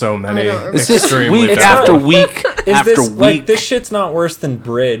been so many. I don't remember. It's just extremely week bad after ones. week Is after this week. like this shit's not worse than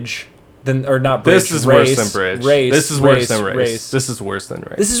Bridge? or not Bridge. This is Race, worse than Bridge. Race. This is worse than Race. This is worse than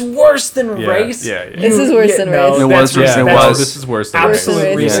Race. This is worse than Yeah, Race. yeah, yeah. This is worse than Race. It was that's- worse than that's was. This is worse than Worse than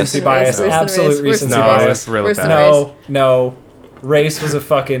Absolute Race, recency worse than Race, bias. worse than Absolute Race, worse recency than No, Race, bias. it's really worse than bad. Race. No. Race was a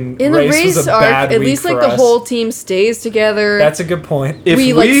fucking. In the Race was race a arc, bad at week least like for the us. whole team stays together. That's a good point. If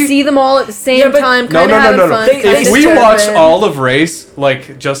we like see them all at the same Yeah, but- time, No, kind of having fun. They- kinda If we turbine. watched all of Race,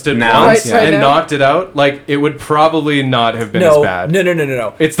 like, just at Now? once Right and now. knocked it out, like, it would probably not have been as No, bad.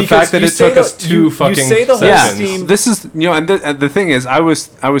 no. It's the Because fact that you it say took us two fucking You say the whole seconds. steam. This is and the thing is, I was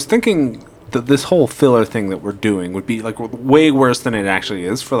thinking that this whole filler thing that we're doing would be like way worse than it actually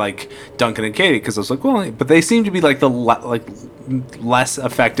is for like Duncan and Katie, because I was like, well, but they seem to be like less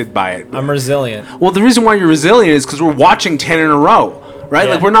affected by it. I'm resilient. Well, the reason why you're resilient is because we're watching 10 in a row, right?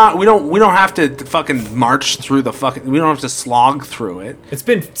 Yeah. Like we don't have to fucking march through we don't have to slog through it. It's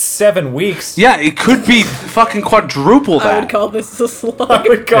been 7 weeks. Yeah, it could be fucking quadruple I that. would call this a slog. I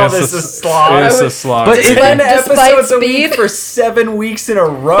would call It's this a slog. It's I a would- slog. But Despite- 10 despite episodes a speed. week for 7 weeks in a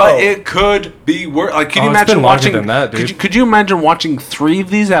row. But it could be worse. Like, can you Oh, it's imagine been longer watching? than that, dude. Could you imagine watching 3 of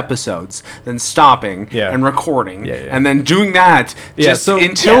these episodes, then stopping Yeah. and recording, Yeah, yeah. and then doing that Yeah, just so-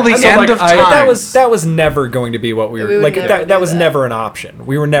 until yeah, the so, end like, of I- time? that was never going to be what we were We would like. never That do was that. never an option.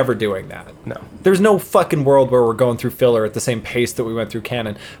 We were never doing that. No. There's no fucking world where we're going through filler at the same pace that we went through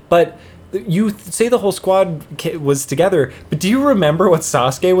canon. But you say the whole squad was together, but do you remember what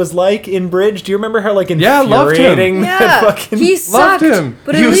Sasuke was like in Bridge? Do you remember how like Yeah, I loved him. infuriating that Yeah, fucking? he sucked, him.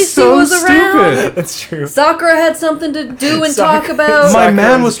 but He at was least so he was around. stupid. That's true. Sakura had something to do and talk Sakura- about. My Sakura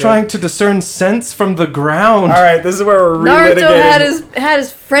man was was good. trying to discern sense from the ground. All right, this is where we're Naruto relitigating. had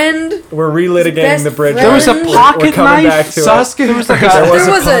his friend. We're relitigating best the Bridge. friend. There was a We're pocket coming knife. back to it. Sasuke, there was like There was There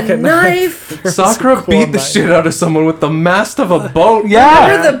a was a pocket knife. Sakura Cool beat the knife. shit out of someone with the mast of a boat. Yeah.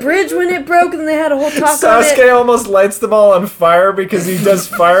 Remember the bridge when it broke and they had a whole talk on it? Sasuke almost lights them all on fire because he does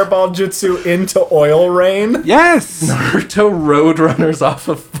fireball jutsu into oil rain. Yes. Naruto roadrunners off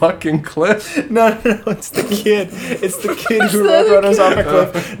a fucking cliff. No, it's the kid. It's the kid who the other roadrunners off a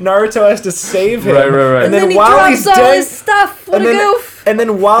cliff. Naruto has to save him. Right. And And then he while drops he's all dang- his stuff. What and a then, goof. and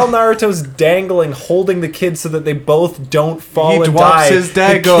then while Naruto's dangling, holding the kid so that they both don't fall He and drops die, his the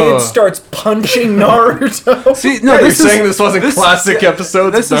dagger. kid starts punching Naruto. See, no, You're this is saying this wasn't classic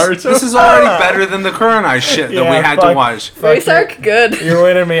episodes this of is Naruto? this is already better than the Kurenai shit that we Yeah, had to fuck. watch. Race arc, good. You're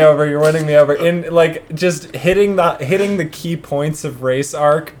winning me over. You're winning me over. In like just hitting the key points of Race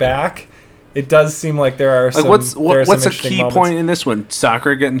Arc back. It does seem like there are Like, some. what's there are some what's a interesting key moments. point in this one?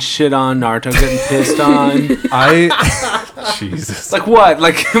 Sakura getting shit on, Naruto getting pissed on. Jesus. Like what?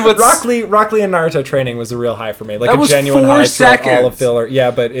 Like what's? Rock Lee and Naruto training was a real high for me. Like That a was genuine 4 high throughout all of seconds. filler.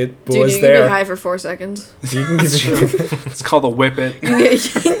 Yeah, but it Dude, was you can there. get high for 4 seconds. You can give it- It's called a whip it.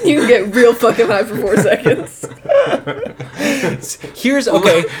 You can get real fucking high for 4 seconds. Here's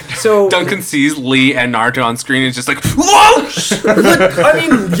okay. So Duncan sees Lee and Naruto on screen and is just like, whoa! I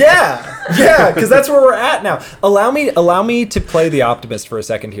mean, yeah, because that's where we're at now. Allow me to play the optimist for a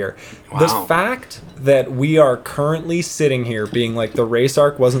second here. The Wow. fact that we are currently sitting here being like the race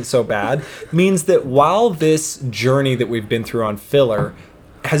arc wasn't so bad means that while this journey that we've been through on filler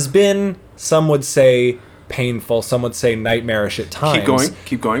has been, some would say, painful, some would say nightmarish at times.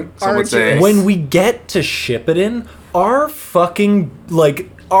 Keep going. Some would Arduous. say. When we get to Shippuden, our fucking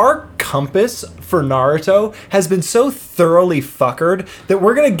our compass for Naruto has been so thoroughly fuckered that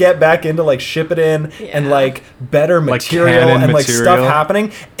we're gonna get back into like Shippuden and Yeah. like better Like material canon and like stuff material.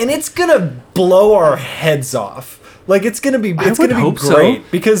 happening, and it's gonna blow our heads off. Like it's gonna be would gonna be hope so.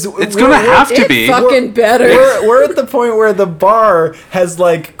 great because It's gonna have to It's be. fucking better. We're at the point where the bar has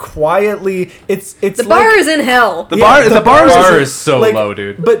like quietly it's The like, bar is in hell. The bar is so like, low,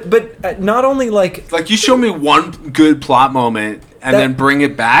 dude. But not only like Like you show me one good plot moment and That- then bring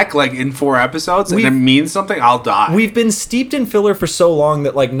it back like in 4 episodes and We've- it means something, I'll die. we've been steeped in filler for so long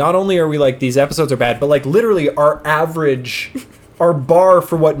that like not only are we like these episodes are bad, but like literally our bar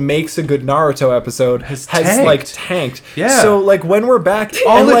for what makes a good Naruto episode has tanked. like tanked. Yeah. So like when we're back,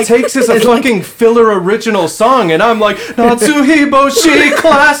 All and, it like, takes is a and, like, fucking filler original song, and I'm like, Natsuhiboshi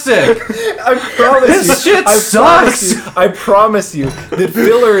classic. I promise This you, shit sucks. I promise you that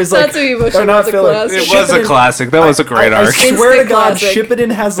filler is like Natsuhiboshi or not was a filler. classic. It was a Shippuden- classic. That was a great I arc. swear to Instant God, classic.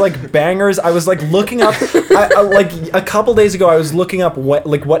 Shippuden has like bangers. I was like looking up, like a couple days ago, I was looking up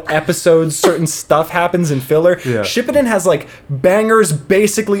what episodes certain stuff happens in filler. Yeah. Shippuden has like bangers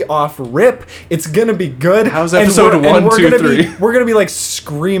basically off rip. It's gonna be good. How's And episode we're- and 1, 2, we're gonna be- 3? We're gonna be like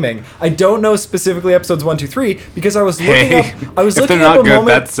screaming. I don't know specifically episodes 1, 2, 3 because I was looking Hey, up. I was if looking they're up not a good,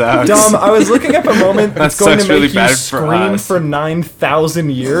 moment. that sucks. Dumb. I was looking up a moment that's going to sucks really make you bad for scream us. for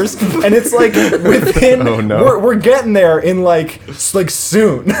 9,000 years, and it's like within. Oh, no. We're getting there in like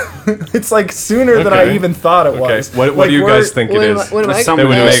soon. It's like sooner than I Okay. even thought it Okay, was. what Like, do you we're- guys think it What am I? is? What am I? Someone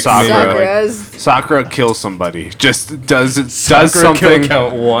would make me, Sakura like- as Sakura kills somebody. Just does Sakura something. kill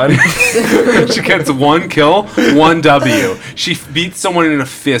count 1. She gets 1 kill, 1 W. She beats someone in a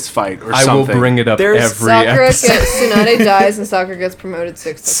fist fight or I will something. bring it up There's every Sakura episode. gets Tsunade dies and Sakura gets promoted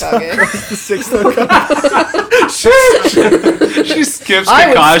 6th Hokage. The sixth Hokage. She skips I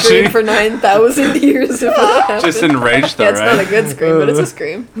would scream Kakashi. for 9,000 years if that happened. Just enraged though, Yeah, it's not a right? good scream, but it's a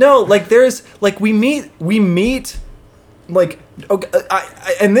scream. No, like there's like we meet like okay,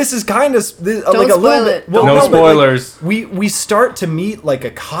 and this is kind of like a little spoil bit. it. Well, No but, like, spoilers. we start to meet like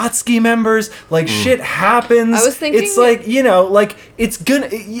Akatsuki members. Like shit happens. I was thinking- it's like like it's gonna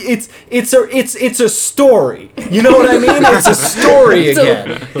it's a story. You know what I mean? It's a story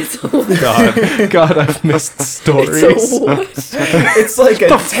again. God, I've missed stories. It's like a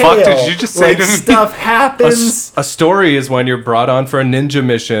tale. fuck did you just say like to me? stuff happens. A story is when you're brought on for a ninja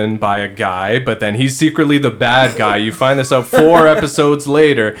mission by a guy, but then he's secretly the bad guy. You find this out 4 episodes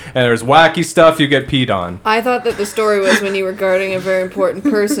later, and there's wacky stuff you get peed on. I thought that the story was when you were guarding a very important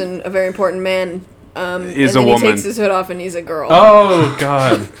person, a very important man, Is and a then he woman. takes his hood off and he's a girl. Oh,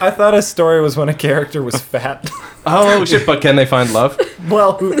 God. I thought a story was when a character was fat. Oh, shit, but can they find love?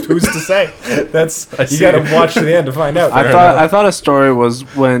 Well, who's to say? That's I you see. got to watch to the end to find out. I thought a story was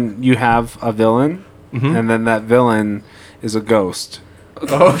when you have a villain, and then that villain is a ghost.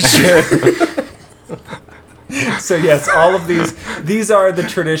 Oh, shit. So yes, all of these are the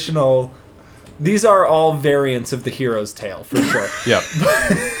traditional. These are all variants of the hero's tale for sure. Yep.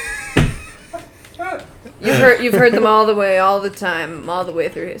 You've heard them all the time, all the way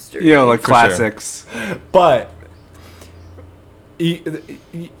through history. You know, like For sure. classics. But when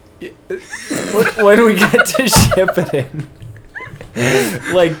we get to Shippuden,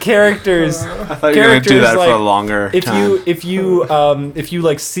 like characters. I thought you were gonna do Characters, that for like, a longer time. If you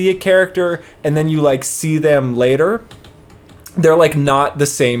like see a character and then you like see them later, they're like not the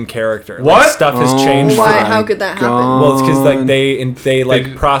same character. Like, What? stuff has Oh changed for Why? them. How could that happen? God. Well, it's because like they like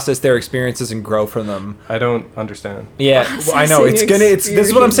They- process their experiences and grow from them. I don't understand. Yeah, well, I know it's gonna. It's this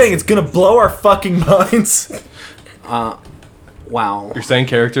is what I'm saying. It's gonna blow our fucking minds. Wow. You're saying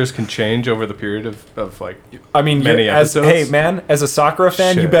characters can change over the period of like... I mean, Many as episodes? hey man, as a Sakura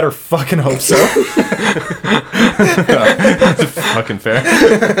fan, you Shit. better fucking hope so. fucking fair.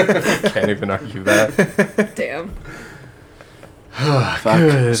 Can't even argue that. Damn.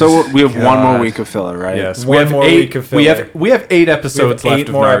 Fuck. So we have one more God. week of filler, right? Yes. One more week of We filler. have 8 We have episodes left 8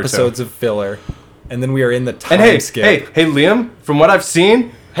 of more Naruto. episodes of filler, and then we are in the time And skip. hey, Liam, from what I've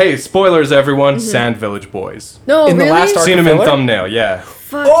seen, hey, spoilers everyone, Sand Village Boys. No, In the really? last arc- Seen them in filler? thumbnail, yeah.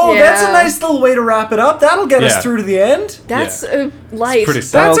 Fuck Oh, yeah. that's a nice little way to wrap it up. That'll get Yeah. us through to the end. That's Yeah. light. Pretty That's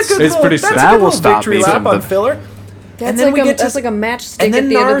sad. a good It's little, pretty that's sad. a That good will little stop victory me lap from on the- filler. That's and then like we a, get to- that's like a matchstick And then at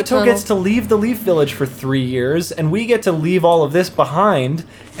the end of the Naruto tunnel. gets to leave the Leaf Village for 3 years, and we get to leave all of this behind,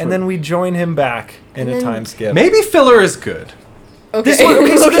 and then we join him back in a then- time skip. Maybe filler is good. Okay. This one-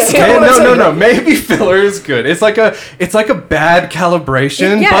 okay, so this is Okay. kinda what I'm saying. No. Maybe filler is good. It's like a bad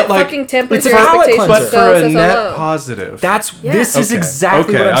calibration, Yeah, but like fucking tempers it's a your palate expectations. but cleanser. for a so net low. positive. That's Yeah. this is Okay.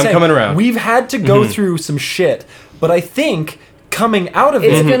 exactly Okay, what I'm I'm saying. coming around. We've had to go through some shit, but I think coming out of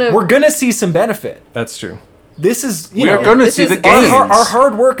It's it, gonna- we're gonna see some benefit. That's true. This is you We know are going to this see is the our- games. our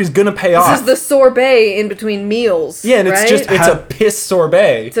hard work is gonna pay off. This is the sorbet in between meals. yeah, and it's right? just it's a piss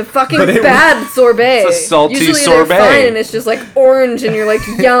sorbet. It's a fucking but it- bad sorbet. It's a salty Usually sorbet. They're fine and it's just like orange, and you're like,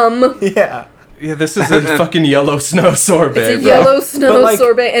 yum. yeah. Yeah, this is a fucking yellow snow sorbet. It's a bro. yellow snow But, like-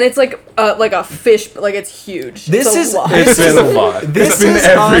 sorbet, and it's like a fish, but like it's huge. This It's a is- lot. It's been a lot. This It's been is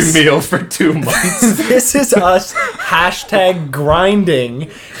every us- meal for 2 months. This is us hashtag grinding,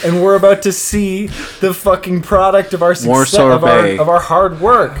 and we're about to see the fucking product of our More success sorbet. of our hard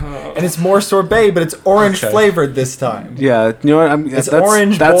work, and it's more sorbet, but it's orange Okay. flavored this time. Yeah, you know what? It's that's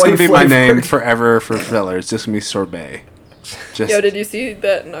orange That's boy going to be my name flavored. forever for filler. It's just going to be sorbet. Just Yo, did you see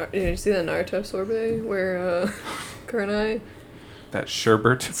that? Did you see that Naruto sorbet where Kurenai That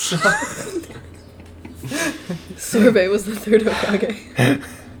sherbet. sorbet was the third Hokage?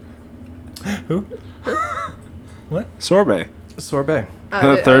 Who? sorbet. Sorbet.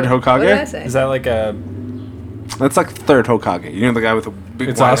 The third What did I Hokage? say? Is that like a? That's like the third Hokage. You know the guy with the big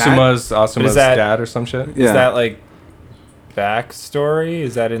It's white hat? Asuma's that- dad or some shit. Yeah. Is that like backstory?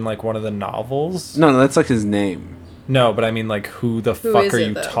 Is that in like one of the novels? No, that's like his name. No, but I mean, like, who the Who fuck is are it,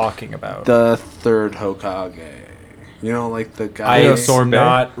 you though? talking about? The third Hokage. You know, like the guy. I know am Sorbet?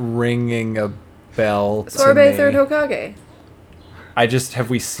 not ringing a bell. to Sorbet me. third Hokage. have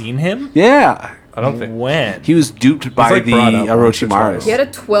we seen him? Yeah. I don't think. When? He was duped by like, the brought up once or Orochimaru. twice. He had a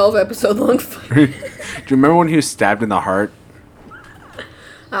 12-episode long fight. Do you remember when he was stabbed in the heart?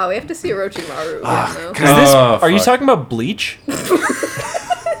 Oh, we have to see Orochimaru again, though. Is this, Oh, are you fuck. talking about Bleach?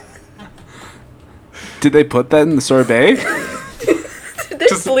 Did they put that in the sorbet? Did they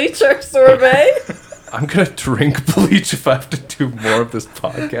bleach our sorbet? I'm gonna drink bleach if I have to do more of this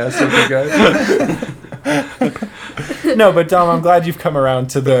podcast with you guys. No, but Dom, I'm glad you've come around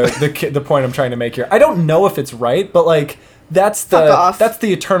to the point I'm trying to make here. I don't know if it's right, but like that's Fuck off.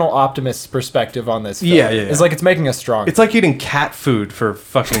 the eternal optimist's perspective on this film. Yeah. It's like it's making us strong. It's like eating cat food for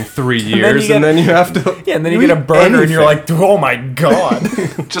fucking 3 then years, you and get- then you have to. yeah, and then you get a eat burger and you're anything. like, oh my god.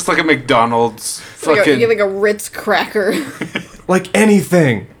 Just like a McDonald's Like you fucking. get like a Ritz cracker. Like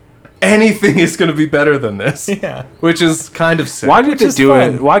anything. Anything is gonna be better than this. Yeah. Which is kind of sick. Why did Which they is do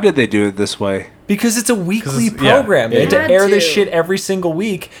fun. it? Why did they do it this way? Because it's a weekly 'Cause it's- yeah. program. They had They to had air this to. shit every single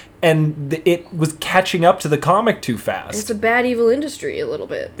week, and it was catching up to the comic too It's fast. a bad evil industry a little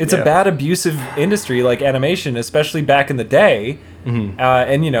bit. It's Yeah. a bad abusive industry like animation, especially back in the day. Mm-hmm.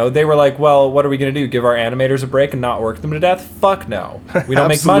 And you know they were like, "Well, what are we gonna do? Give our animators a break and not work them to death? Fuck no. We don't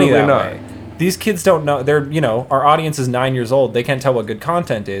make money Absolutely that not. way." These kids don't know. They're our audience is 9 years old. They can't tell what good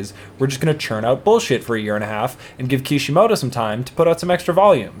content is. We're just gonna churn out bullshit for a year and a half and give Kishimoto some time to put out some extra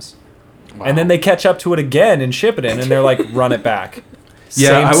volumes. And then they catch up to it again and ship it in, and they're like, "Run it back."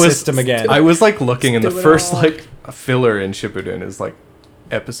 Same system again. I was like looking, and the Do it first all. like filler in Shippuden is like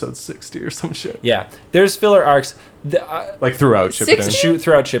episode 60 or some shit. Yeah, there's filler arcs. Like throughout Shippuden. 60? Shoot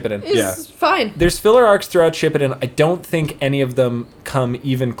throughout Shippuden. It's Yeah. fine. There's filler arcs throughout Shippuden. I don't think any of them come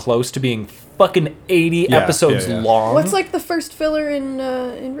even close to being fucking 80 Yeah, episodes yeah, yeah. long. What's like the first filler in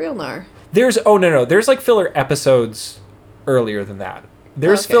Real Nar? There's no. There's like filler episodes earlier than that.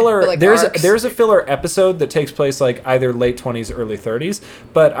 There's Okay, filler. but, like, there's arcs. there's a filler episode that takes place like either late 20s, early 30s.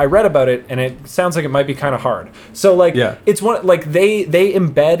 But I read about it and it sounds like it might be kind of hard. So like Yeah. it's one like they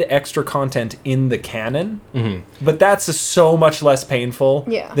embed extra content in the canon, but that's so much less painful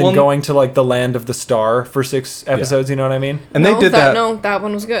Yeah. than Well, going to like the Land of the Star for 6 episodes. You know what I mean? And no, they did that. No, that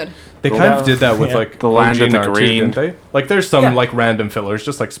one was good. They kind of did that with Yeah. like The Land OG of the Naruto, Green. didn't they? Like there's some Yeah. like random fillers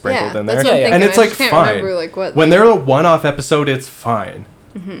just like sprinkled Yeah, in there, that's what I'm Yeah, yeah. and thinking. it's I like just can't fine. remember, like, what, when like- they're a one-off episode, it's fine.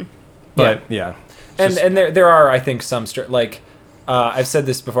 But yeah, And there are I think some like I've said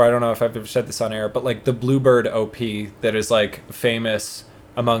this before. I don't know if I've ever said this on air, but like the Bluebird OP that is like famous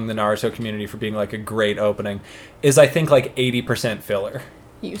among the Naruto community for being like a great opening is I think like 80% filler.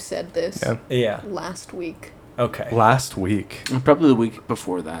 You said this Yeah. Yeah. last week. Okay. last week, Probably the week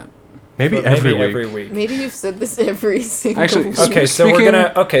before that. maybe, But every week. every week. Maybe you've said this every single Actually, week. Okay, so Speaking-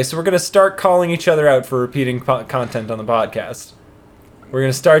 we're gonna start calling each other out for repeating content on the podcast. We're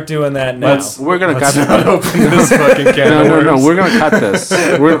gonna start doing that now. We're gonna cut. Let's not open this fucking can No, of no, no. worms. We're gonna cut this.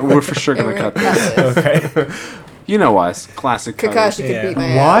 We're for sure Yeah, gonna we're cut gonna this. cut this. Okay. You know us, classic. Kakashi cutters. could Yeah. beat my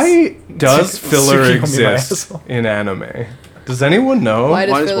ass. Why does filler Tsukiyomi, my exist asshole. in anime? Does anyone know? Why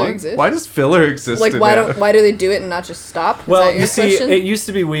does Why does filler what? exist? Why does filler exist? Like in why anime? don't why do they do it and not just stop? Is Well, that your you see, question? it used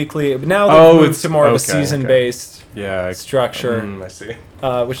to be weekly, but now Oh, they've moved it's- to more of a okay, season-based Yeah, structure. I see.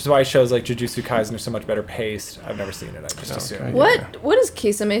 Which is why shows like Jujutsu Kaisen are so much better paced. I've never seen it. I just assume. what does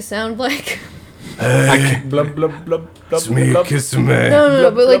Kisame sound like? Hey, Blub blub blub blub it's me, blub. kiss me.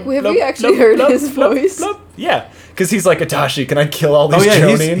 No, but like, Blub, have blub, you actually blub, heard blub, his blub, voice? blub. Yeah, because he's like Itachi. Can I kill all Oh these yeah,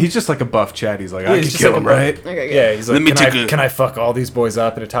 Jonin? he's just like a buff Chad. He's like, Yeah, I he's can just kill like him, a buff- right? Okay, good. Yeah, he's like, Let me take can I fuck all these boys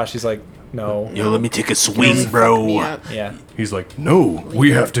up? And Itachi's like, no. Yo, let me take a Fuck swing, me bro. up. Yeah. He's like, no,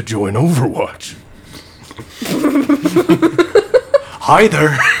 we have to join Overwatch. Hi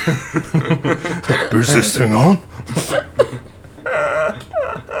there. Is this thing on?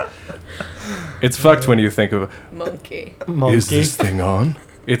 It's fucked when you think of, Monkey. Monkey. is this thing on?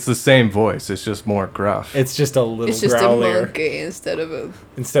 It's the same voice. It's just more gruff. It's just a little It's just growlier a monkey instead of a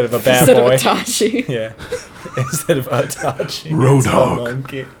instead of a bad instead boy. of a Tachi. Yeah. Instead of Itachi. it's a Roadhog.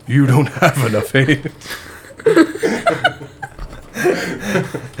 monkey. You don't have enough hate.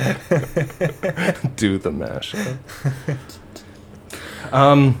 Do the mashup.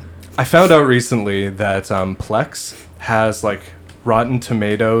 I found out recently that Plex has like Rotten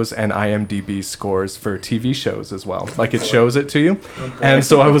Tomatoes and IMDb scores for TV shows as well. Like it shows it to you. And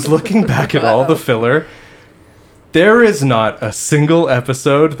so I was looking back at all the filler. There is not a single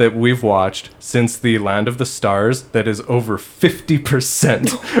episode that we've watched since the Land of the Stars that is over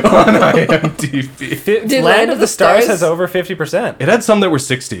 50% on IMDb. Dude, Land of the Stars has over 50%. It had some that were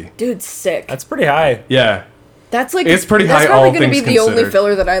 60. Dude, sick. That's pretty high. Yeah. That's like It's pretty that's high, probably all gonna be things the only considered.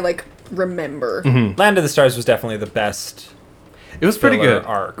 filler that I like remember. Land of the Stars was definitely the best. It was pretty filler good.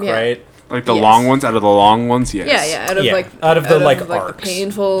 arc, Yeah. right? Like the Yes. long ones, out of the long ones, yes. Yeah, out of Yeah, like out of the, like, the arcs.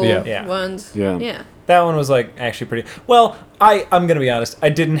 painful Yeah. ones. Yeah. Yeah. That one was like actually pretty. Well, I'm gonna be honest. I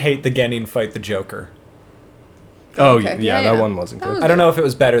didn't hate the Genin fight the Joker. Oh, Okay. yeah, Yeah, that yeah. one wasn't That good. was- I don't know if it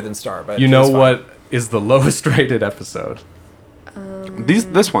was better than Star, but You it know was fine. what is the lowest rated episode?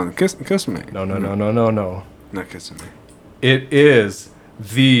 This one, kiss me. No. Not kissing me. It is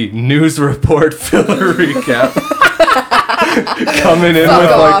the news report filler recap. coming in Fuck with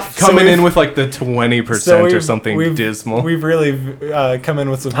off. like the 20% or something dismal. We've really come in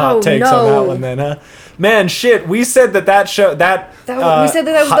with some hot Oh, takes on no. that one, then, huh? Man, shit, we said that show We said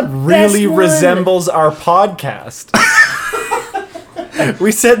that was the really best one. resembles our podcast.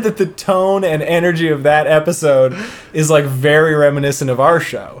 We said that the tone and energy of that episode is like very reminiscent of our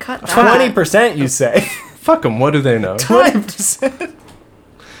show. Cut that. 20%, you say? Fuck them. What do they know? 20%.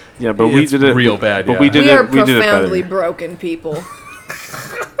 Yeah, but we It's did it real bad, But yeah. we did We are it. We did it profoundly better. broken people.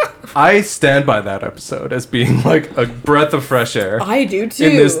 I stand by that episode as being like a breath of fresh air I do too.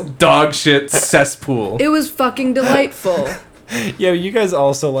 in this dog shit cesspool. It was fucking delightful. Yeah, you guys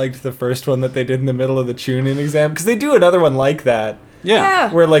also liked the first one that they did in the middle of the tuning exam because they do another one like that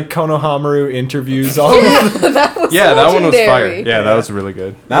Yeah. where like Konohamaru interviews all That was Yeah, that one was fire. legendary. Yeah, that was really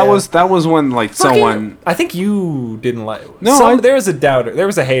good. That Yeah. was when like Fucking- someone. I think you didn't like. No, there was a doubter. There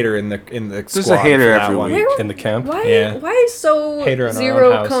was a hater in the There's squad a hater for that every one. week. In the camp. Why? Yeah. Why so Hater in our zero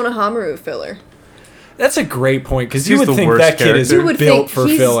own house. Konohamaru filler? That's a great point because you He's would the think worst that kid is character. You would built think for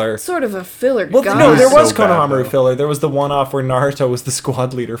he's filler. sort of a filler Well, guy. no, there So was bad, Konohamaru though. filler. There was the one-off where Naruto was the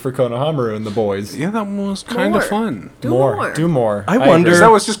squad leader for Konohamaru and the boys. Yeah, that one was kind More. of fun. Do more. Do more. I agree. wonder- That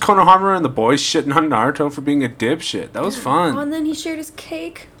was just Konohamaru and the boys shitting on Naruto for being a dipshit. That was Oh, fun. and then he shared his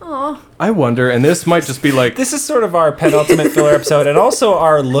cake. Aw. I wonder, and this might just be like This is sort of our penultimate filler episode, and also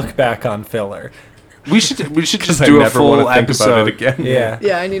our look back on filler. We should just because I do a never want full to think episode. about it again. Yeah.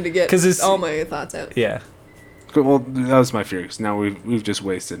 Yeah, I need to get 'Cause it's- all my thoughts out. Yeah. Well, that was my fear because now we've just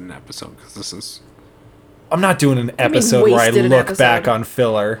wasted an episode because this is. I'm not doing an episode where I wasted an look episode? back on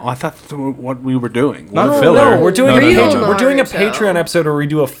filler. Oh, I thought that's what we were doing. Not No, filler. no, We're doing No, a no, no, Patreon. no. We're doing a Naruto. Patreon episode where we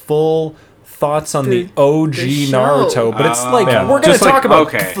do a full thoughts on the OG the show. Naruto, but it's like Yeah. we're gonna Just like- talk about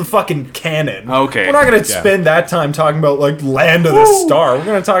okay. the fucking canon. Okay. We're not gonna Yeah. spend that time talking about like Land of the Star. We're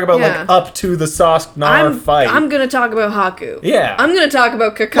gonna talk about Yeah. like up to the Sasuke Nar fight. I'm gonna talk about Haku. Yeah. I'm gonna talk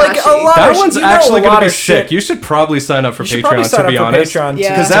about Kakashi. Like, a lot- That Gosh, one's you know actually a going lot to be of shit. sick. You should probably sign up for you should probably Patreon, sign to be up for honest. Patreon Yeah.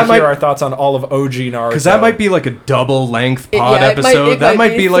 because That that might- hear our thoughts on all of OG Naruto. Because that might be like a double length pod yeah, it might- episode. it that might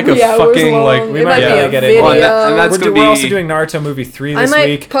might be be like a 3 hours fucking long. like. It we might might be be a able to get video. into Well, that. and that's gonna We're also be- doing Naruto movie 3 I this might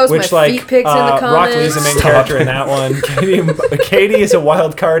week, post which my like feet pics in the Rock Lee's the main comments. character in that one. Katie is a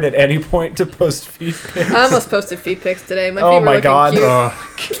wild card at any point to post feet pics. I almost posted feet pics today. My feet Oh were my looking God.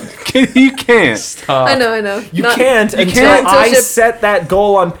 cute. You can't. I know. You Not- can't until can't until I ship- set that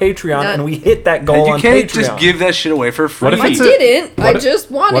goal on Patreon Not- and we hit that goal And you on can't Patreon. just give that shit away for free. What if I it's a- didn't. I what if-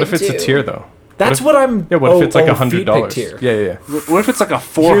 just wanted to. What if it's a tier though? That's what what I'm. Yeah, what if it's like feet pic $100? tier. Yeah. What if it's like a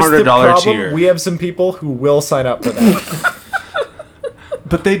Here's the $400 problem. tier? We have some people who will sign up for that.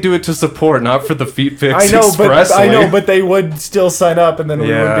 But they do it to support, not for the feet pics I know, expressly. but they would still sign up, and then we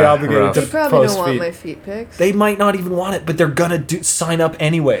would be Yeah, obligated rough. to You probably post don't want feet. my feet pics. They might not even want it, but they're gonna sign up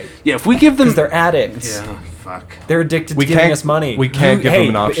anyway Yeah, if we give them. because they're addicts. Yeah, fuck. They're addicted We to giving can't- us money. we can't give them hey,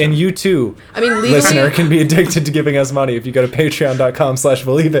 an option. And you too, I mean, legally, listener, can be addicted to giving us money if you go to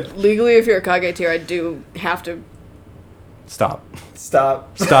patreon.com/believe it. legally, if you're a Kage tier, I do have to Stop.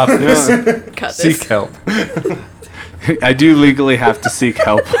 Stop. Stop this. cut this. Seek help. I do legally have to seek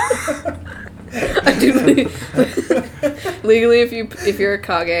help. I do legally, if you're a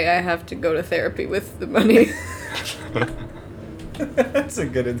Kage, I have to go to therapy with the money. That's a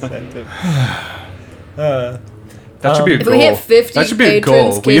good incentive. That should be a If goal. we hit 50 that should be a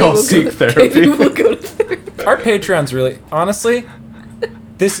patrons, goal. Katie We all will go seek to- therapy. Katie will go to therapy. Our Patreon's really, honestly,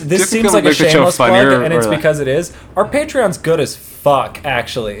 this Just seems gonna like a make the show shameless plug, funnier and it's or like- because it is. Our Patreon's good as fuck,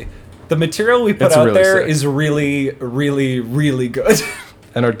 actually. The material we put It's out really there sick. is really, really, really good.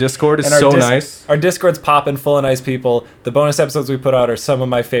 And our Discord is And our so nice. Our Discord's popping, full of nice people. The bonus episodes we put out are some of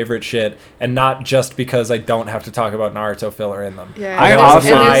my favorite shit, and not just because I don't have to talk about Naruto filler in them. Yeah, I That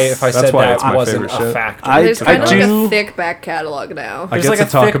often- doesn't lie there's, if I That's said why that it's my wasn't favorite a shit. factor. there's kind of like do- a thick back catalog now. I There's get like to a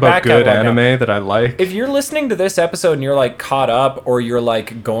talk thick about back good catalog now. anime that I like. If you're listening to this episode and you're like caught up, or you're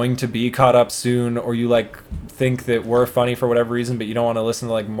like going to be caught up soon, or you like think that we're funny for whatever reason, but you don't want to listen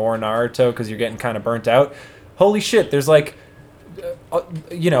to like more Naruto because you're getting kind of burnt out, holy shit, there's like,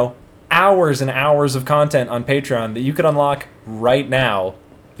 hours and hours of content on Patreon that you could unlock right now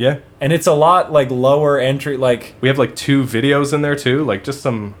Yeah. And it's a lot like lower entry, like We have like 2 videos in there too, like just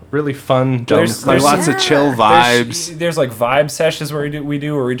some really fun, dumb There's- Like stuff. lots of chill vibes. there's like vibe sessions where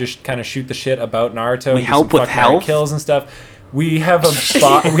where we just kind of shoot the shit about Naruto. We and do help some with fucking Naruto health. kills and stuff. We have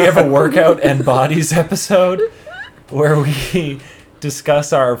we have a workout and bodies episode where we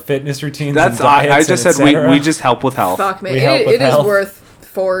discuss our fitness routines. That's and diets I just and said we etc. just help with health. Fuck man, We help with it is health.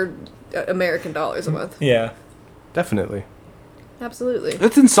 worth $4 American dollars a month. Yeah, Definitely. Absolutely.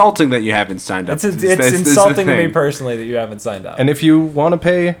 It's insulting that you haven't signed up. it's This is the insulting to me thing. personally that you haven't signed up. And if you want to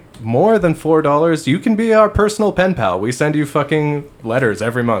pay more than $4, you can be our personal pen pal. We send you fucking letters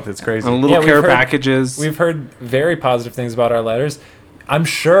every month. It's crazy. And little Yeah, we've care heard- packages. We've heard very positive things about our letters. I'm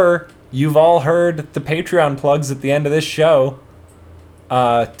sure you've all heard the Patreon plugs at the end of this show.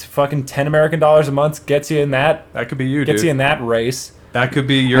 Fucking $10 American a month gets you in that That could be you, gets dude. you in that race. That could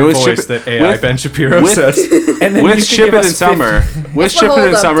be And your with voice ship- that AI with- Ben Shapiro with- says. And then you with can shipping give us in summer, 50 with What's the shipping in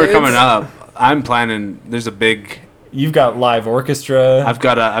hold up, summer dudes? coming up, I'm planning. There's a big. You've got live orchestra I've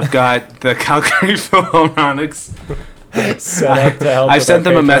got the Calgary Philharmonics. set up to help. I with sent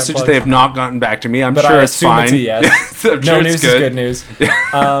our them a Patreon message. plugs. They have not gotten back to me. I'm But sure I it's assume fine. it's a yes. I'm No sure news it's is good news.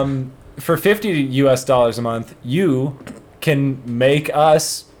 For $50 a month, you can make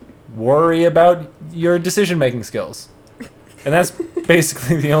us worry about your decision-making skills. And that's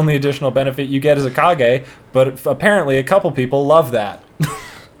basically the only additional benefit you get as a Kage, but apparently a couple people love that.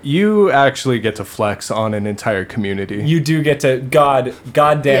 You actually get to flex on an entire community. You do get to, goddamn,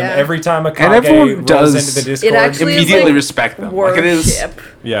 Yeah. every time a And everyone Kage rolls does- into the Discord, It actually Immediately is like respect them. Like it is. worship.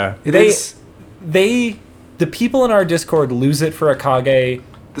 Yeah. It They- is. the people in our Discord lose it for a Kage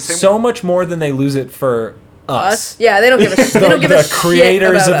The same- so much more than they lose it for us. Us? Yeah, they don't give a shit. They don't give The a shit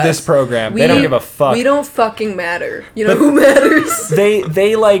creators about of this us. program, they don't give a fuck. We don't fucking matter. You know But- who matters?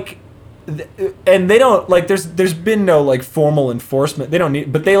 They like and they don't like there's been no like formal enforcement. They don't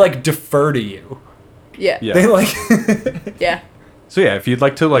need, but they like defer to you. Yeah. Yeah. They like Yeah. So yeah, if you'd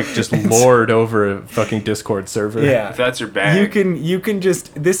like to like just lord over a fucking Discord server. yeah. If that's your bag. You can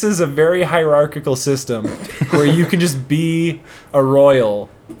just, this is a very hierarchical system where you can just be a royal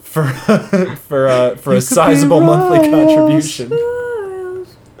for for a sizable monthly contribution.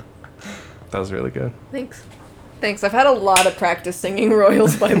 That was really good. Thanks. Thanks. I've had a lot of practice singing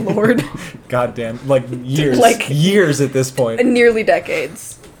Royals by Lord. Goddamn, like years, Like- years at this point. Nearly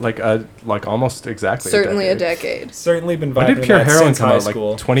decades. Like almost exactly. Certainly a decade. decade. Certainly been When vibing did Pure that Heroin since come high out? school.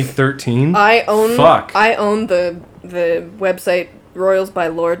 Like 2013. I own Fuck. I own the website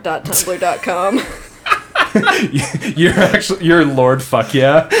royalsbylord.tumblr.com. You're Lord Fuck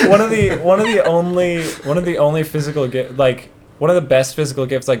yeah. one of the only physical gift, like one of the best physical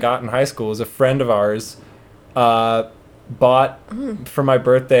gifts I got in high school was a friend of ours bought for my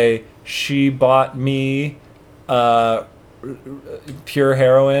birthday. She bought me Pure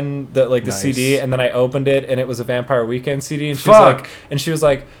Heroin, the Nice. CD, and then I opened it and it was a Vampire Weekend CD, and Fuck. she was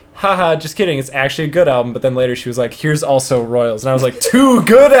like haha, just kidding, it's actually a good album. But then later she was like, here's also Royals, and I was like, 2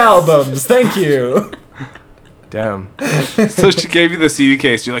 good albums, thank you. Damn. So she gave you the CD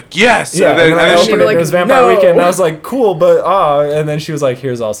case. You're like, yes. Yeah, And then, and then I and then she- opened it, like, it was Vampire no. Weekend, and I was like, cool, but and then she was like,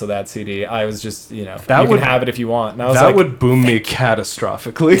 here's also that CD. I was just, That you would- can have it if you want. And I was That like, would boom me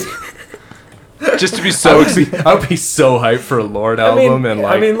catastrophically. just to be I so would be so hyped for a Lord album and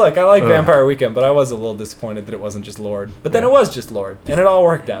like look, I like ugh. Vampire Weekend, but I was a little disappointed that it wasn't just Lord. But then it was just Lord, and it all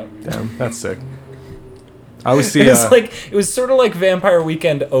worked out. damn, that's sick. I always see It was it was sort of like Vampire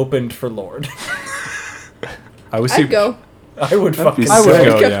Weekend opened for Lord. I always see I'd go. I would fucking. be I would sick.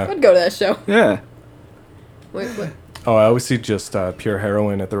 go, I'd go, yeah. I'd go to that show. yeah. Wait. Oh, I always see just Pure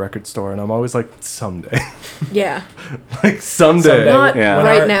Heroin at the record store and I'm always like someday. Yeah. Like someday. Not Yeah.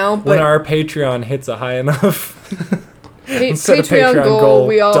 right now, when but our Patreon hits a high enough Patreon, set a goal,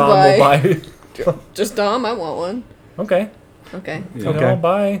 we all Dom will buy. buy. Just Dom, I want one. Okay. Okay. Okay. I'll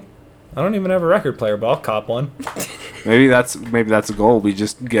buy. I don't even have a record player, but I'll cop one. Maybe that's a goal. We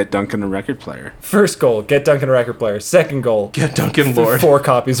just get Duncan a record player. First goal, get Duncan a record player. Second goal, Get Duncan Lord. 4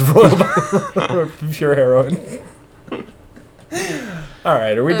 copies of Royal Pure Heroin. All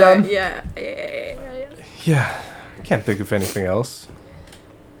right, are we done? Yeah. Yeah. I can't think of anything else.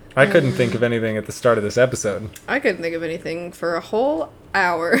 I couldn't think of anything at the start of this episode, I couldn't think of anything for a whole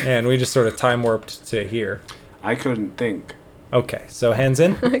hour. and we just sort of time warped to here. I couldn't think. Okay, so hands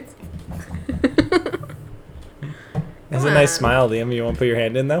in. That's a nice smile, Liam. You want to put your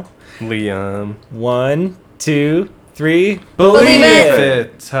hand in though? Liam. 1, 2, 3. Believe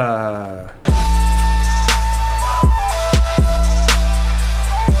it.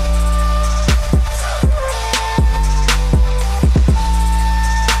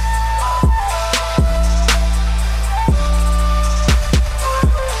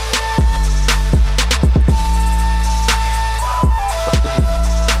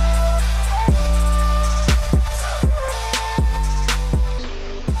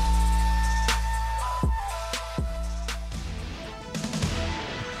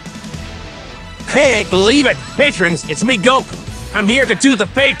 Hey, believe it, patrons, it's me, Goku. I'm here to do the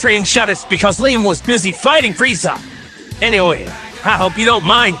Patreon shoutouts because Liam was busy fighting Frieza. Anyway, I hope you don't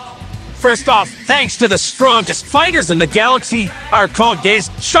mind. First off, thanks to the strongest fighters in the galaxy, our code gays,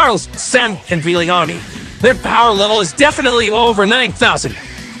 Charles, Sam, and Viliani. Their power level is definitely over 9,000.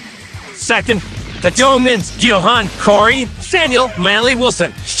 Second, the Domins, Johan, Corey, Samuel, Manly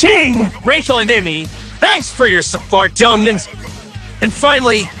Wilson, Shane, Rachel, and Amy. Thanks for your support, Domins. And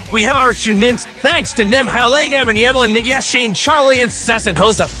finally, we have our Shunins. Thanks to Nem, Halle, Ebony, Evelyn, Nigya, Shane, Charlie, and Sess and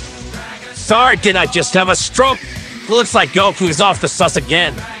Hosa. Sorry, did I just have a stroke? Looks like Goku's off the sus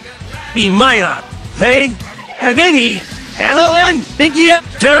again. Be Maya, hey, Ebony, Evelyn, Nigya,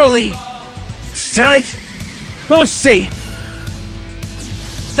 Darley, Sally, Lucy.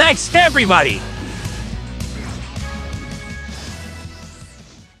 Thanks, everybody.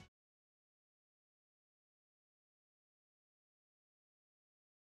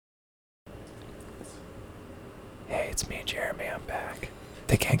 Hey, it's me, Jeremy. I'm back.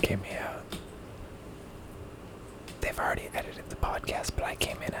 They can't get me out. They've already edited the podcast, but I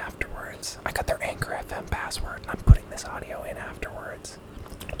came in afterwards. I got their Anchor FM password, and I'm putting this audio in afterwards.